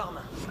 Oui, là par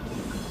main.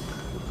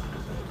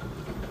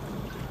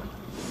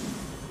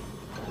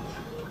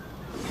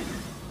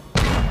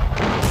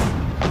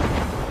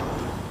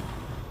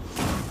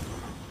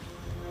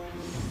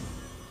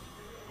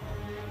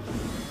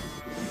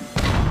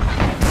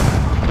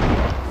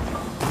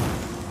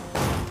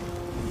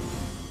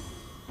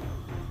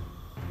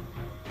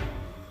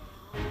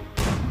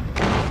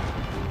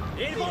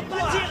 Ils vont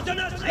partir de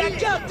notre île. La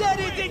cartelle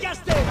est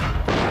dégastée.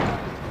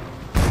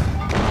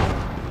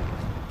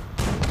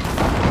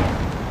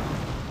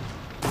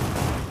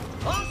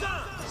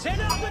 Engin, c'est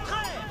l'heure de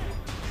trêve.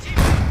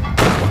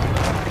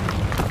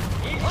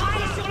 Ils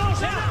tirent sur l'engin.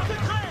 C'est l'heure de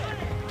trêve.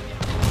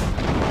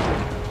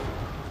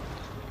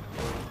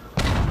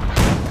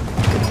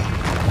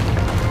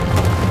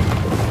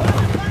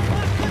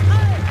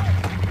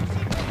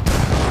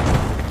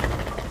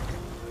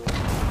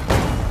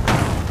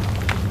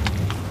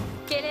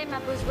 Quel est ma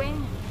besoin?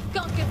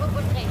 Quand que vous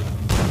voudrez.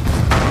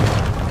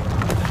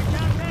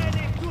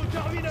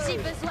 J'ai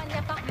besoin de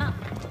l'appartement.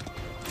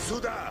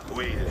 Soudain,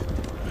 Will.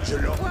 Je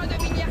l'en... Point de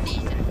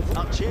milliardise.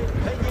 Archer,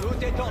 peignez. Tout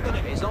est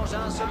ordonné. Les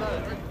engins se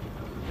meuvent.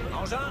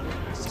 Engin,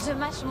 Je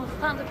mâche mon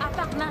frein de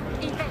appartement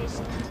et beige.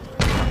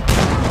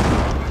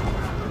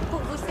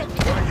 Pour vous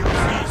servir.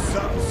 Voyons-y,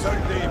 sommes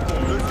soldés pour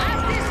le...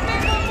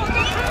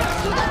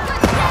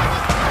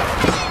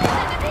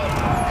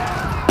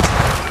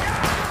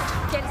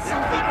 Quels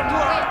sont vos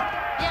commandements?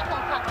 Bien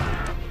compris.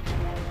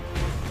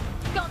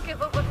 Quand que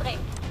vous voudrez.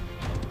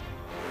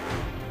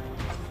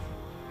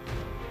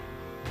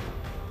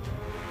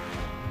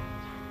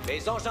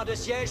 les engins de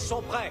siège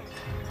sont prêts.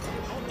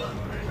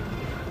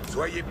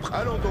 Soyez prêts.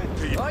 Allons donc,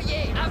 Philippe.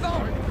 Oyez,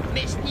 avant.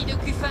 Mes chenilles de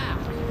cuffard.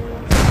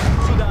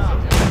 Soudard,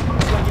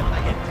 soyez en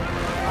baguette.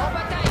 En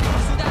bataille,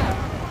 soudard.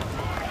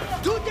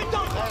 Tout est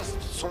en train.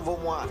 Restes sont vos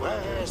mois.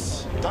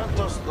 Frères,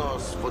 tantos nos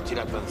faut-il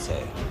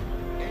avancer.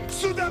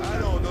 Soudain.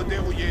 Allons nous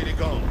dérouiller les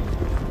gants.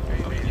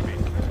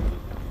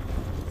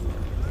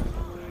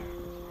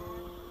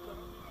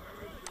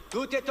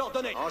 Tout est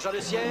ordonné. Engin de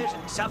siège,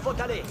 ça faut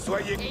aller.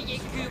 Soyez... Ayez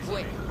cul,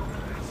 voué.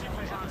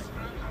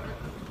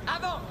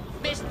 Avant,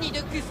 mes chenilles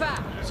de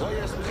cuffard. Soyez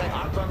prêts.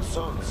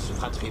 Attention,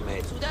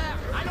 fratrimé. Soudard,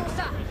 allons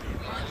ça.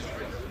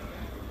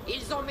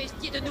 Ils ont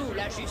mestier de nous,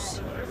 la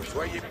juste.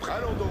 Soyez prêts.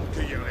 Allons donc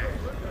cueillir l'air.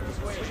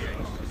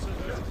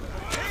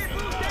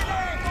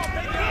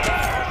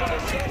 Engin de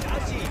siège,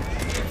 assis.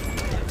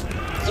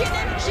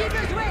 J'ai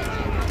besoin.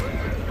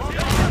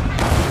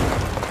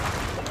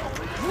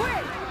 Voué.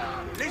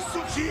 Les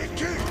sourcils et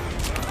cul.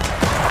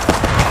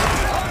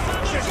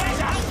 Je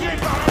suis appuyé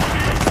par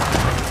l'ennemi.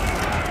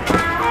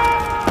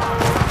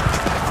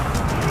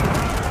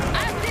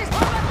 Assez en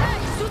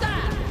bataille,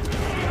 soudard.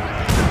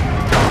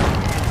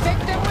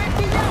 Faites de moi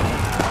client.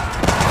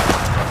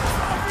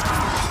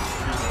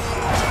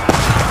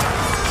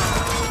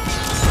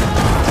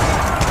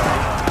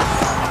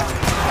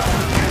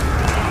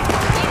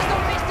 Ils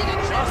ont pesté de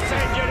nous.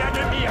 Enseigne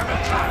l'ennemi à me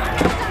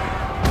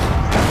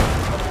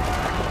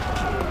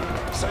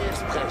Soyez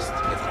express,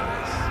 mes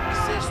frères.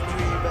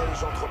 Sais-tu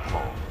vais-je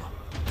entreprendre?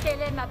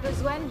 Quelle est ma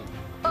besogne?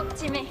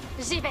 Optimé,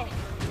 j'y vais.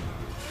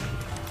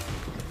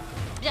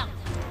 Bien.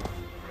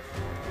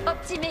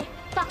 Optimé,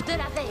 part de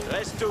la veille.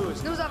 Reste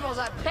tous. Nous avons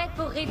un... Prêt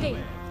pour rêver.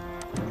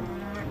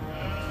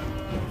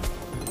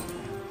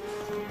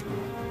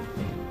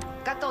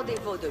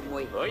 Qu'attendez-vous de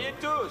moi? Oyez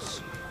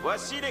tous.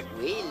 Voici les...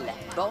 Will.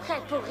 Bon,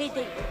 Prêt pour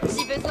rêver.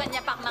 Si besoin y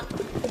a par main.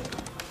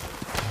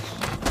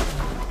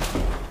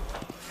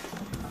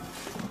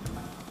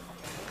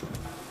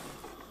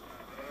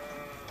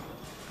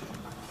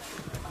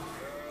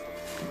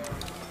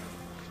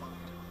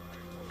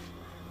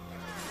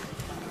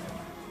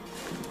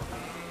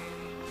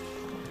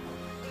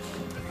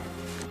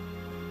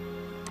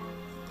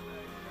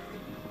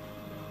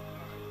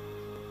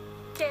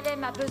 Quelle est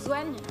ma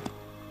besogne?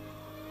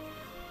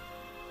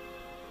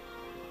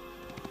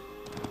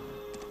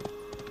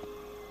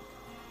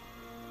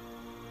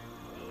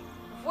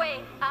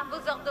 Voué à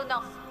vos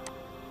ordonnances.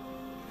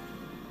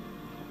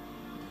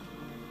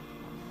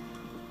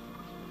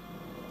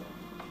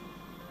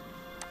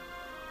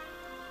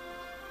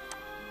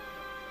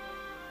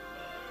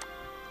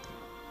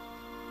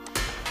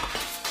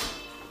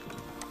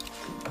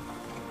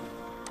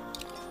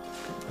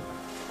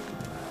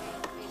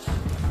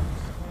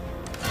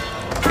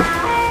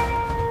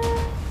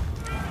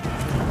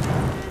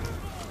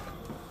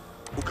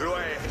 Gloire,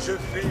 je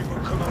fais vos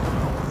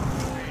commandements.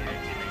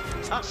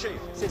 Archer,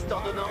 c'est cette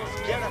ordonnance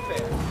bien à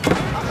faire.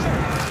 Archer,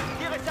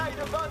 tirez ça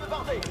une bonne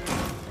bordée.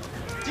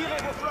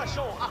 Tirez vos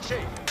flashons,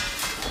 Archer.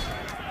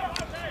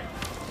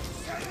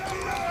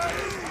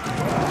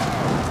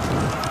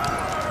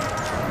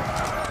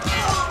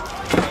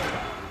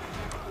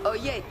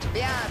 Oyez,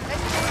 bien,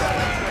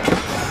 restez.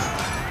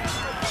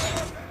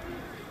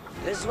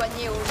 Le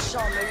soigner au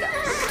champ me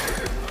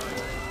lasse.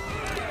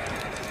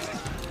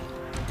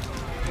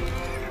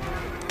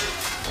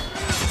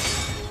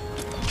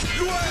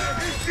 Gloire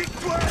et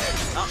victoire!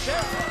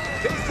 Archer,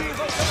 saisissez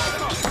vos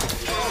commandements.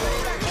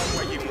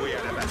 Envoyez-moi à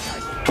la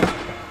bataille.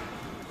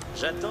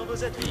 J'attends vos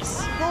advices.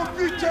 Mon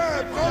butin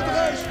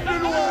prendrai-je plus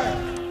loin?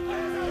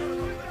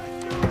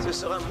 Ce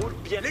sera moule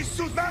bien... Les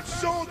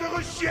sous-marchands de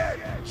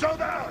Ruchienne,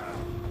 gendarmes!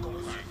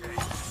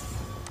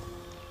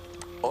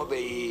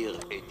 Obéir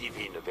est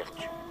divine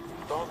vertu.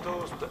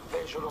 Tantôt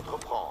vais-je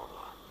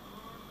l'entreprendre?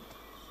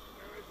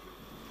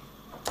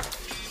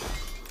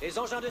 Les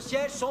engins de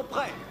siège sont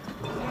prêts.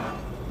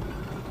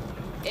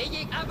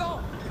 Ayez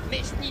avant,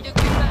 mes chenilles de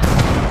cubain.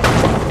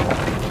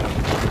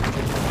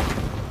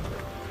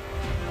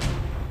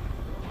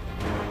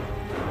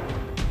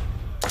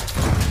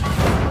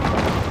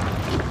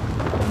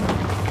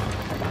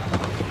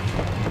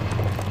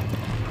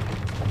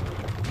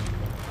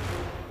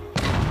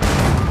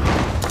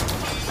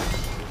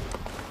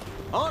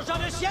 Engins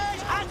de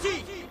siège,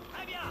 assis.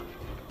 Très bien.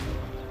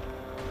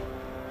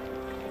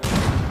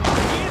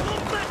 Ils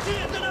vont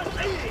partir de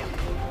notre île.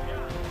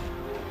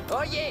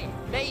 Oyez,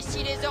 mais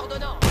ici les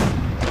ordonnances.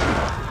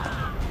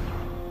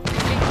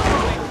 Les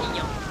mauvais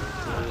clients.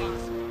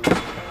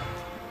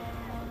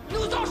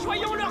 Nous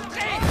enjoyons leur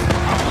trait.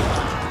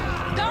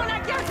 Dans la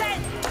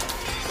caserne.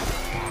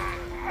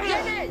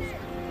 Yanez.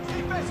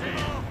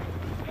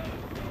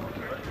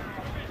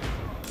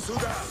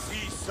 Soudain, si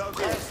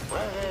sauvé.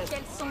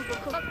 Quels sont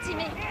vos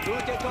optimés?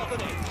 Tout est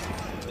ordonné.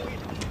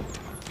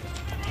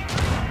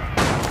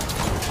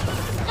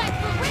 Prêt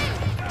pour Will.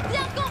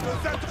 Bien con.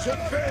 Je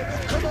fais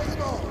vos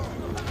commandements.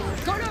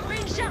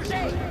 Colobrine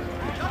chargée.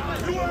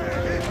 Gloire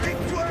et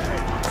victoire!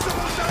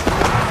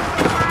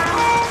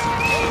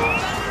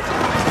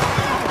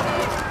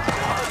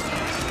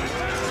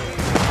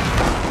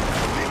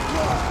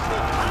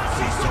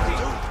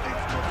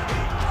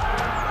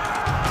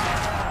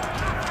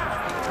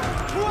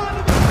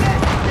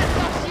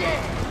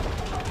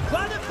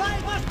 Point de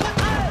faille, votre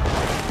prêtre.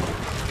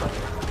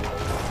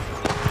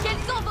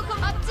 Quels sont vos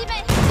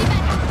optimés?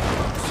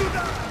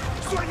 Soudain,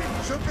 soyez,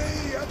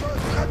 j'obéis à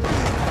votre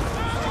avis.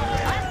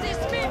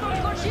 Assistez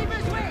votre j'ai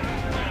besoin.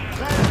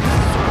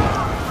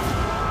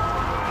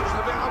 Je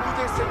vais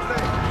rabouter cette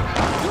veille.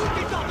 Tout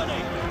est ordonné.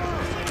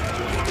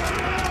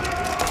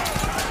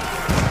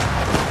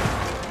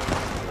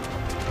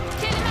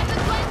 Quelle est ma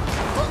besogne?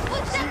 Pour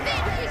vous taper,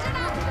 Brigitte.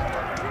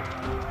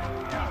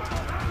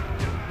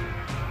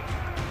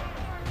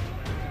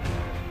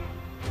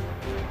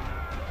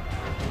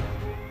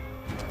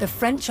 The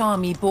French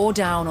army bore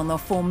down on the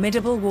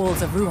formidable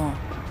walls of Rouen,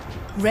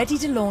 ready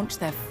to launch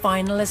their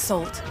final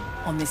assault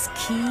on this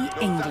key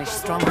English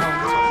stronghold.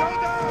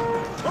 Gendarmes,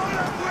 on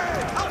la voie!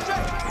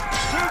 Archer,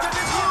 plus de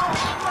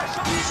défense.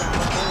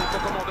 Au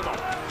commandement.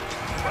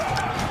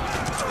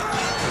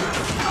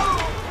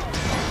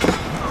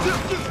 Sur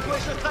qui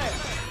dois-je traire?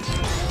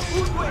 Où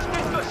dois-je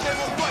décocher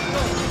mon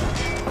poisson?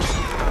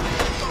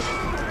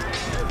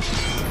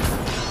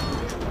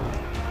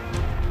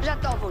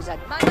 J'attends vos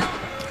advices.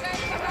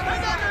 Un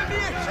ennemi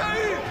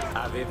échahu!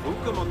 Avez-vous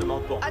commandement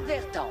pour...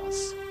 Advertence.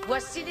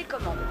 Voici les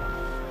commandements.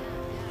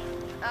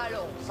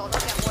 Allons, sans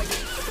enverroyer.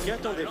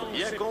 Qu'attendez-vous?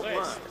 Bien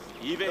comprendre.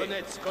 Y vais.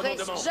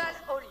 Jeanne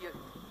au lieu.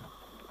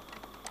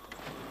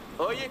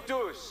 Oyez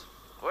tous.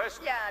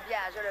 Voici. Bien, bien,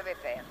 je le vais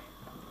faire.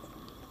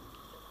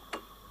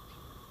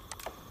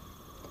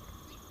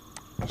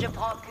 Je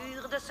prends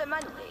cure de ce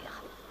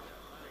manoir.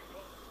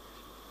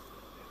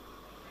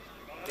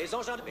 Les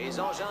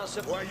engins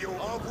se... Voyons,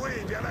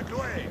 envoyez vers la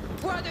gloire.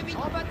 Point de mine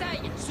en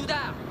bataille,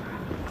 Soudard.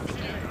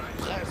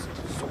 Presque,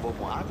 sub o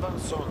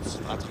avançons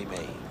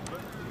atrimei.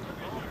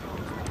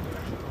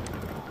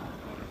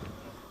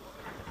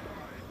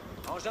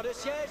 Engins de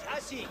siège,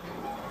 assis.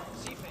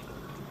 Si fait.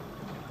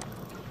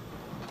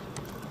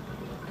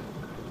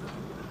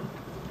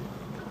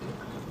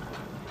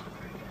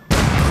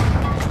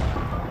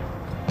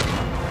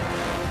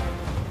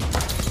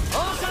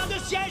 Engins de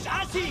siège,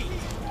 assis.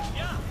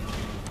 Bien.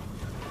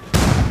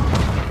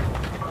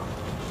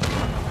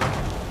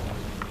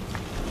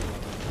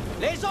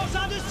 Les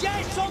engins de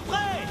siège sont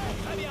prêts.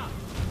 Très bien.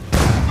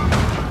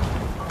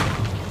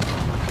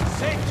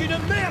 C'est une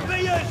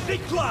merveilleuse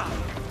victoire.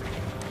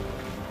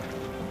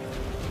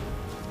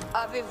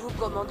 Avez-vous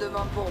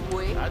commandement pour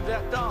moi?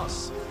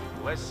 Advertance.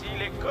 Voici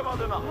les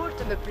commandements. Moult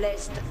me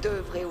plaise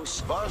d'œuvrer au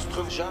champ.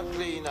 Vostre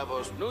Jacqueline à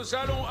vos... Nous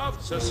allons à...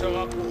 Ce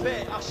sera pour...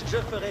 Fait, je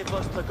ferai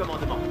votre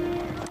commandement.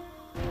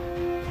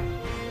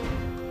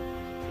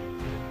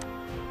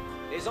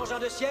 Les engins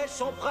de siège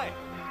sont prêts.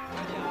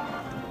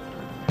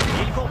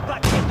 Ils vont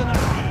bâtir de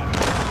notre vie.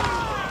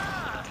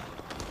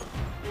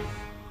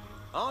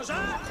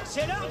 Engins,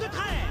 c'est l'heure de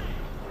trêve.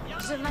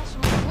 Je mâche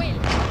mon will,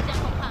 bien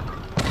comprendre.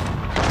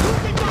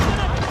 Tout est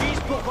ordonné.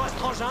 Vise pour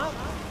votre engin.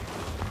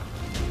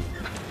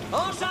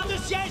 Engins de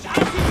siège,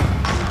 assis.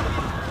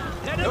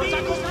 L'ennemi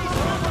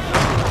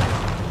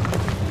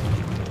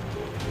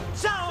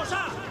ça,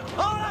 engin,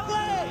 en la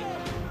voie.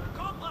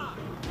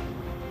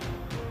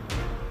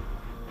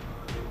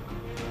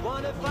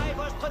 Point de faille,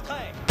 votre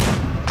trait.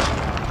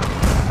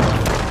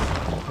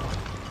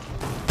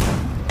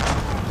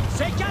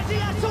 C'est quasi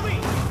assouvi.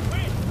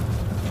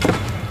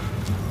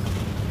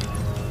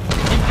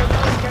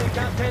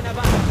 Quelqu'un peine à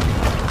battre.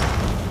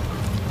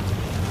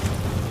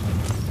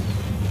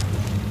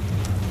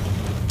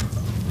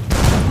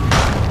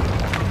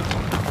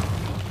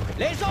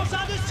 Les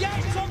engins de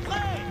siège sont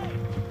prêts.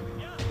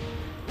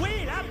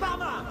 Oui, là par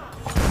main.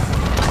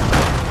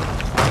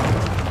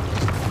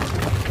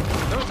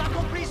 Nous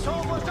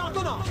accomplissons vos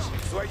ordonnances.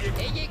 Soyez...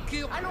 Ayez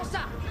cure, allons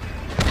ça.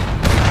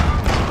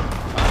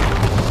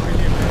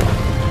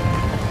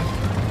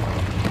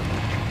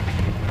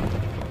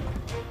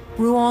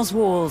 Rouen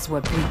walls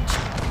were breached.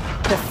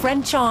 The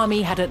French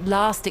army had at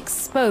last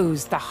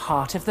exposed the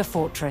heart of the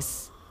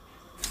fortress.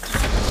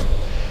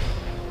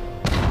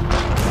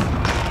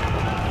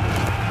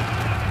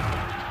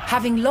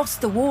 Having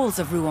lost the walls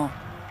of Rouen,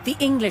 the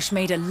English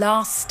made a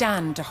last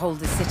stand to hold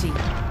the city.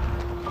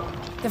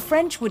 The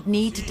French would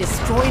need to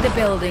destroy the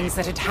buildings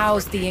that had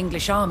housed the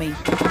English army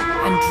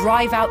and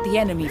drive out the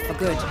enemy for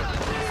good.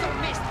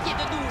 Mestier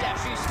de nous, la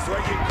juste.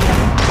 Soyez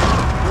courageux.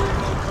 Vos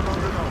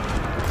commandements.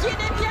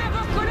 Tienez bien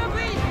vos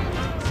colombines.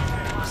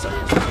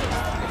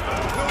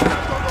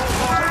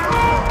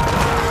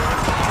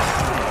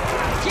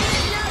 Tienez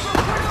bien vos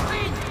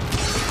colombines.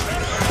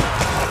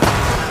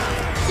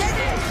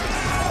 Tienez.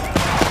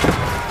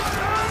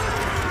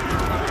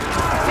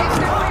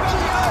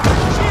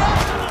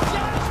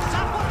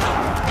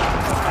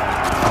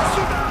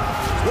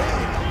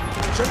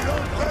 Je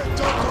l'emprunte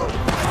tantôt.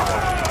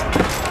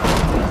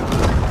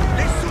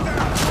 Les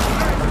soudats.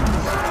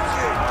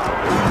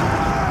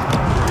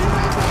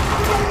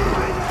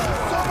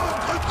 Sans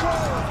votre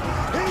corps.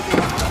 Et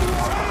nous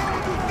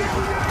nous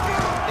dérouler la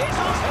guerre. Les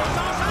engins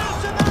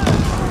se meuvent.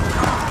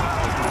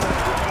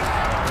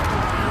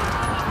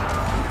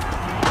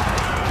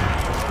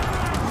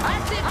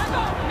 Assez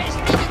avant,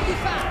 mestier de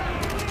couffard.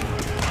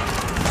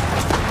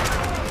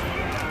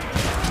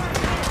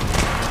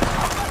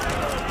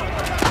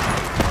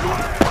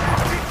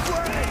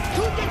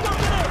 Tout est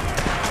ordonné.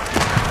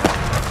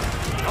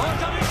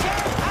 Engins de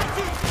siège,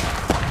 assis.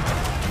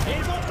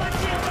 Ils vont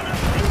bâtir de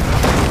notre vie.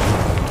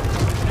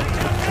 La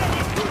campagne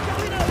est tout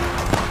terminée.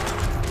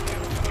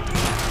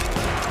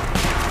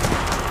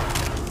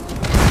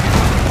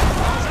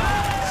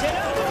 C'est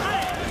l'heure de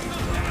trêve.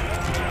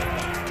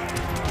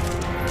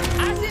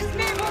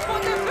 Assistez vos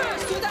pots de feu,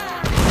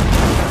 Soudard.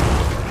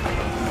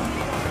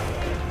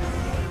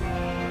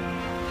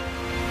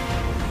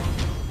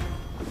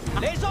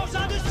 Les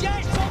engins de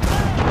siège sont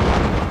prêts.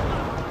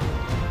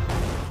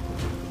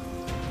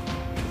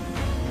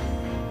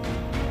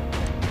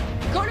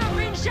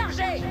 Colombine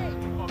chargée.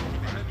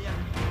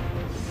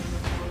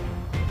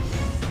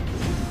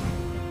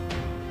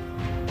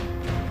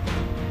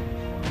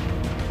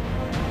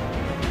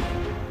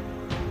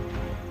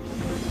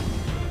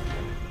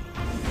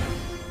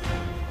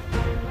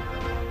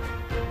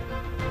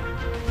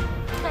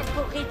 Prêt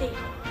pour aider.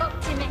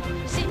 Optimé,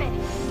 j'y vais.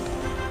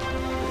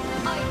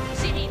 Oi,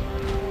 Cyril.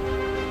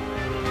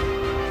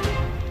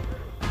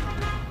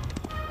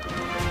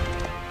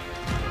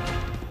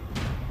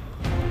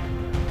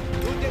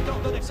 Tout est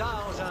ordonné. Ça,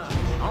 engin,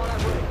 en la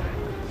voie.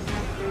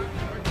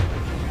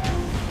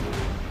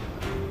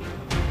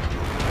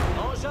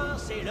 Engin,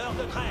 c'est l'heure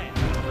de trêve.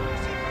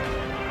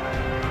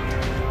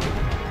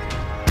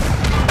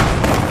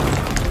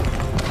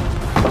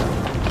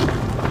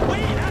 Oui,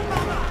 la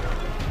Parma!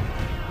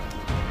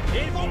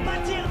 Ils vont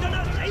bâtir de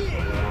notre grille!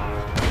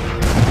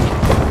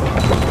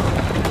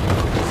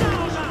 Ça,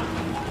 engin!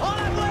 En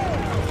la voie!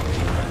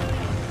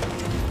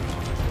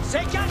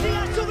 C'est quasi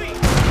assouvi!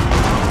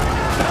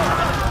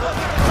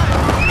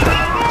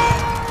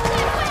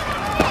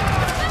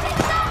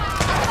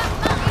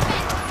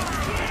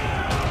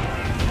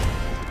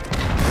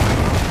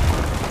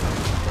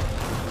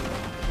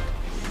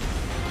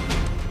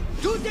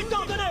 Tout est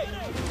ordonné!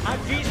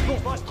 Avis pour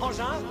votre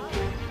engin!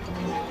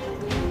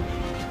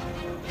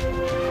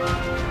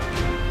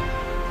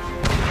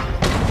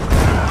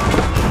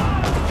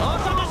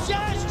 Engin de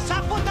siège, ça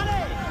faut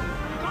aller!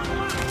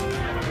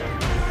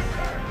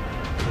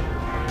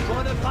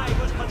 Point de faille,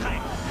 votre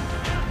retraite!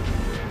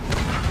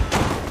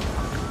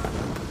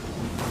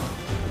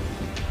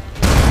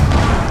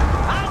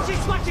 Ainsi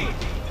soit-il!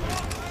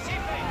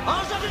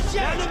 Engin de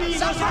siège,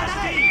 ça faut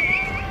aller!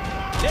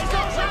 Les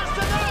engins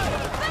se meurent!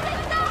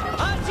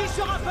 Ainsi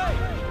sera fait!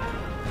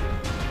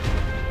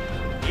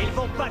 Ils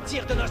vont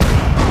bâtir de notre...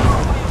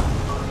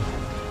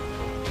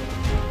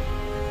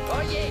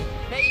 Oyez,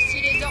 mais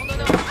ici les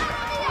ordonnances.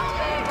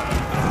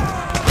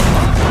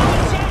 Engin de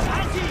siège,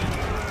 ainsi!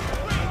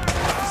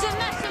 Je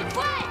marche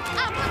ouais.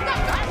 À vos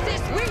ordres. Assez,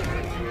 oui.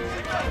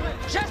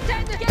 Je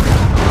sais de Que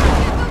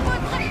vous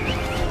voudrez.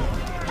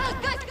 Un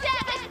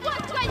costière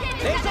exploitoyé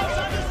les Les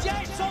engins de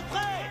siège sont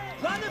prêts!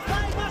 Point de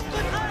faille, votre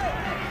retrait!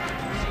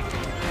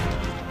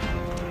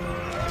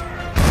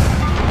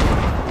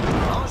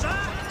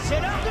 Engin, c'est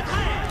l'heure de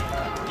trêve!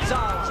 Ça,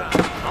 engin,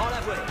 en la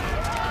voie!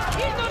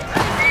 Ils nous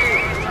traitent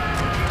plus.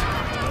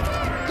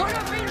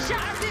 Colombine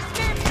charge des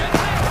slips. Je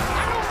fais.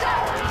 Allons-y.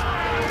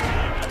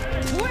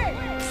 Oui.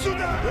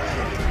 Soudain!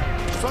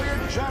 Soyez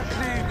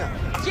Jacqueline!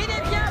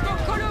 Tienez bien vos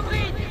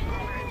colobrines.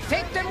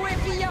 Faites-moi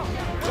client.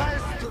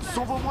 Reste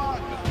sont vos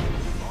moines!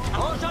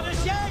 Engin de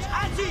siège,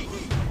 assis!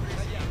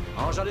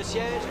 Engin de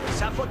siège,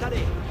 ça faut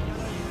aller!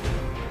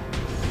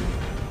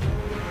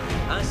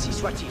 Ainsi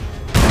soit-il.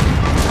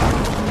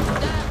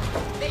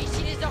 Mais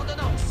ici les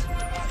ordonnances.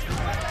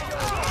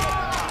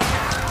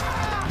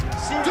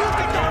 Tout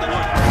est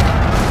ordonné!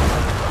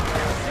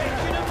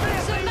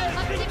 C'est une Je merveilleuse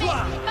marche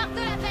victoire! optimiste. Par de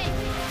la veille.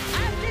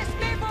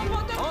 Anticipez vos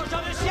mots de...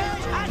 Engin de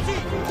siège,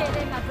 assis! Quelle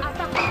est ma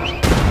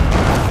apparence?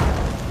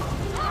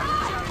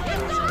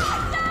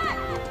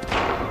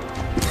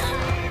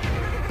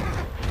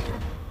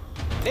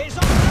 Les engins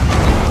de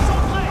siège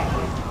sont prêts!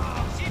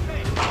 J'y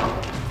vais!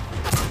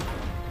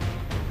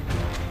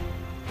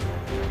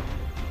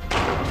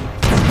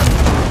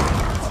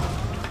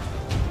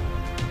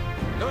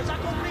 Nous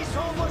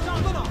accomplissons vos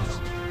ordonnances!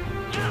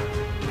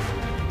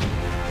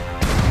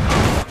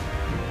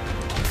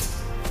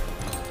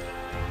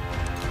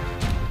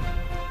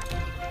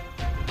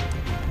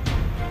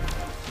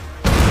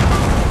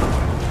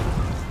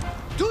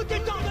 Tout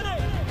est ordonné!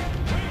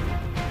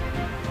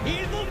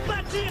 Ils vont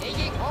bâtir!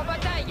 Ayez en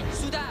bataille,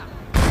 Soudard.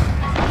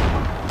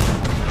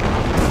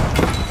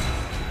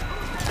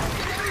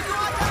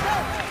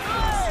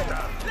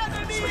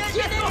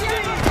 Tienez bien vos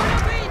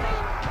colobrines.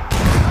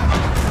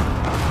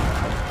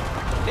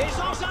 Les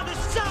engins de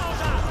ça,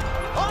 engin!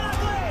 En la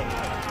voie!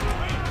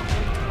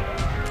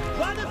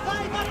 Point de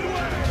faille, ma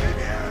voie!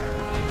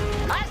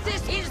 Assez,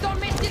 ils ont le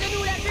métier de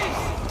nous la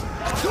buse.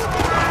 Tout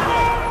est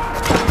ordonné!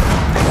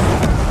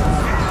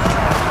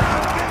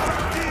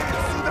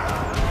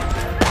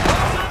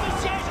 Engin de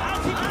siège,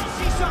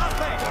 ainsi sera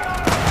fait!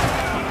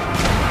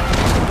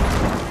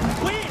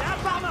 Oui, la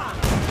Parma!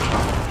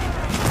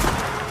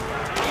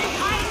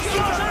 Ainsi,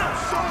 engin!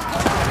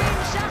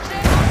 Colobrine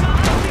chargée.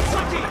 Ainsi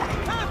soit-il!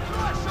 Un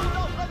poisson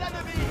d'entre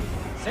l'ennemi!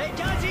 C'est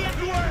quasi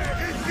avoué!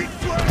 Une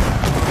victoire!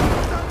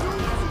 À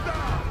nous,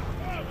 soudain!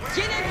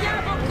 Tienez bien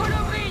vos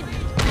colobrines.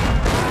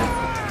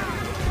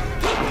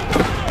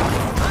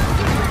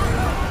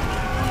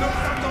 Nous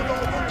attendons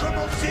vos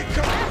commandes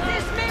quand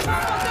Anticipez vos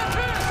mots de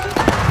feu,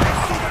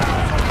 Soudard.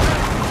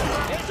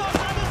 Les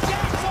engins de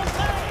siège sont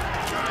prêts!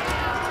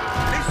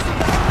 les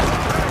soldats!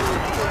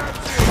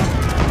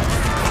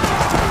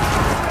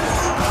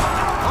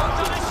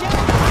 Engins de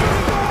siège!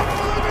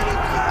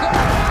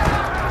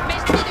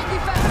 Messie de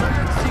Tiffany.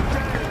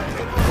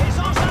 Les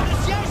engins de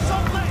siège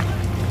sont prêts!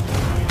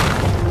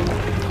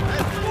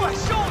 Un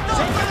poisson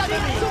d'entre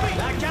l'ennemi!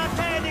 La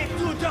quintaine est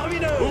toute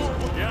ruineuse!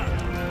 Bien.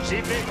 J'y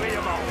vais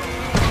brillamment.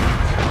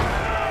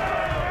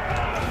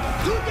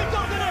 Tout est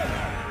ordonné!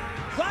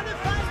 Point de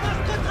faille,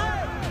 votre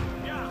retrait!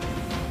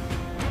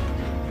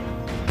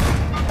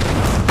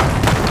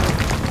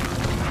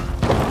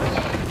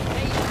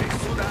 Les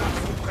soldats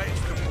sont prêts,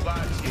 ce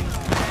courage.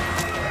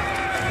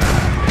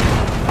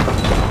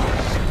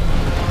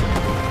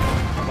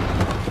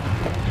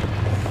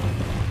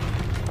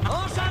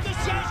 Engins de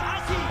siège,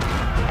 assis!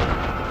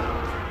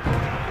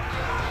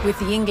 With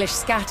the English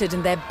scattered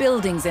and their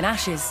buildings in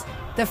ashes,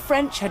 the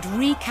French had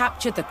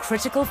recaptured the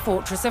critical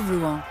fortress of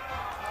Rouen.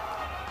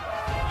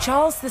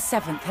 Charles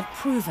VII had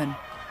proven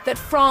that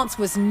France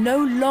was no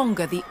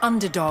longer the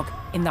underdog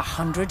in the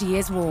 100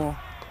 Years' War.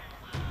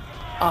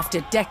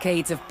 After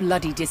decades of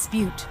bloody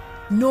dispute,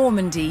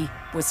 Normandy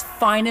was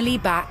finally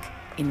back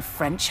in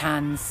French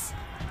hands.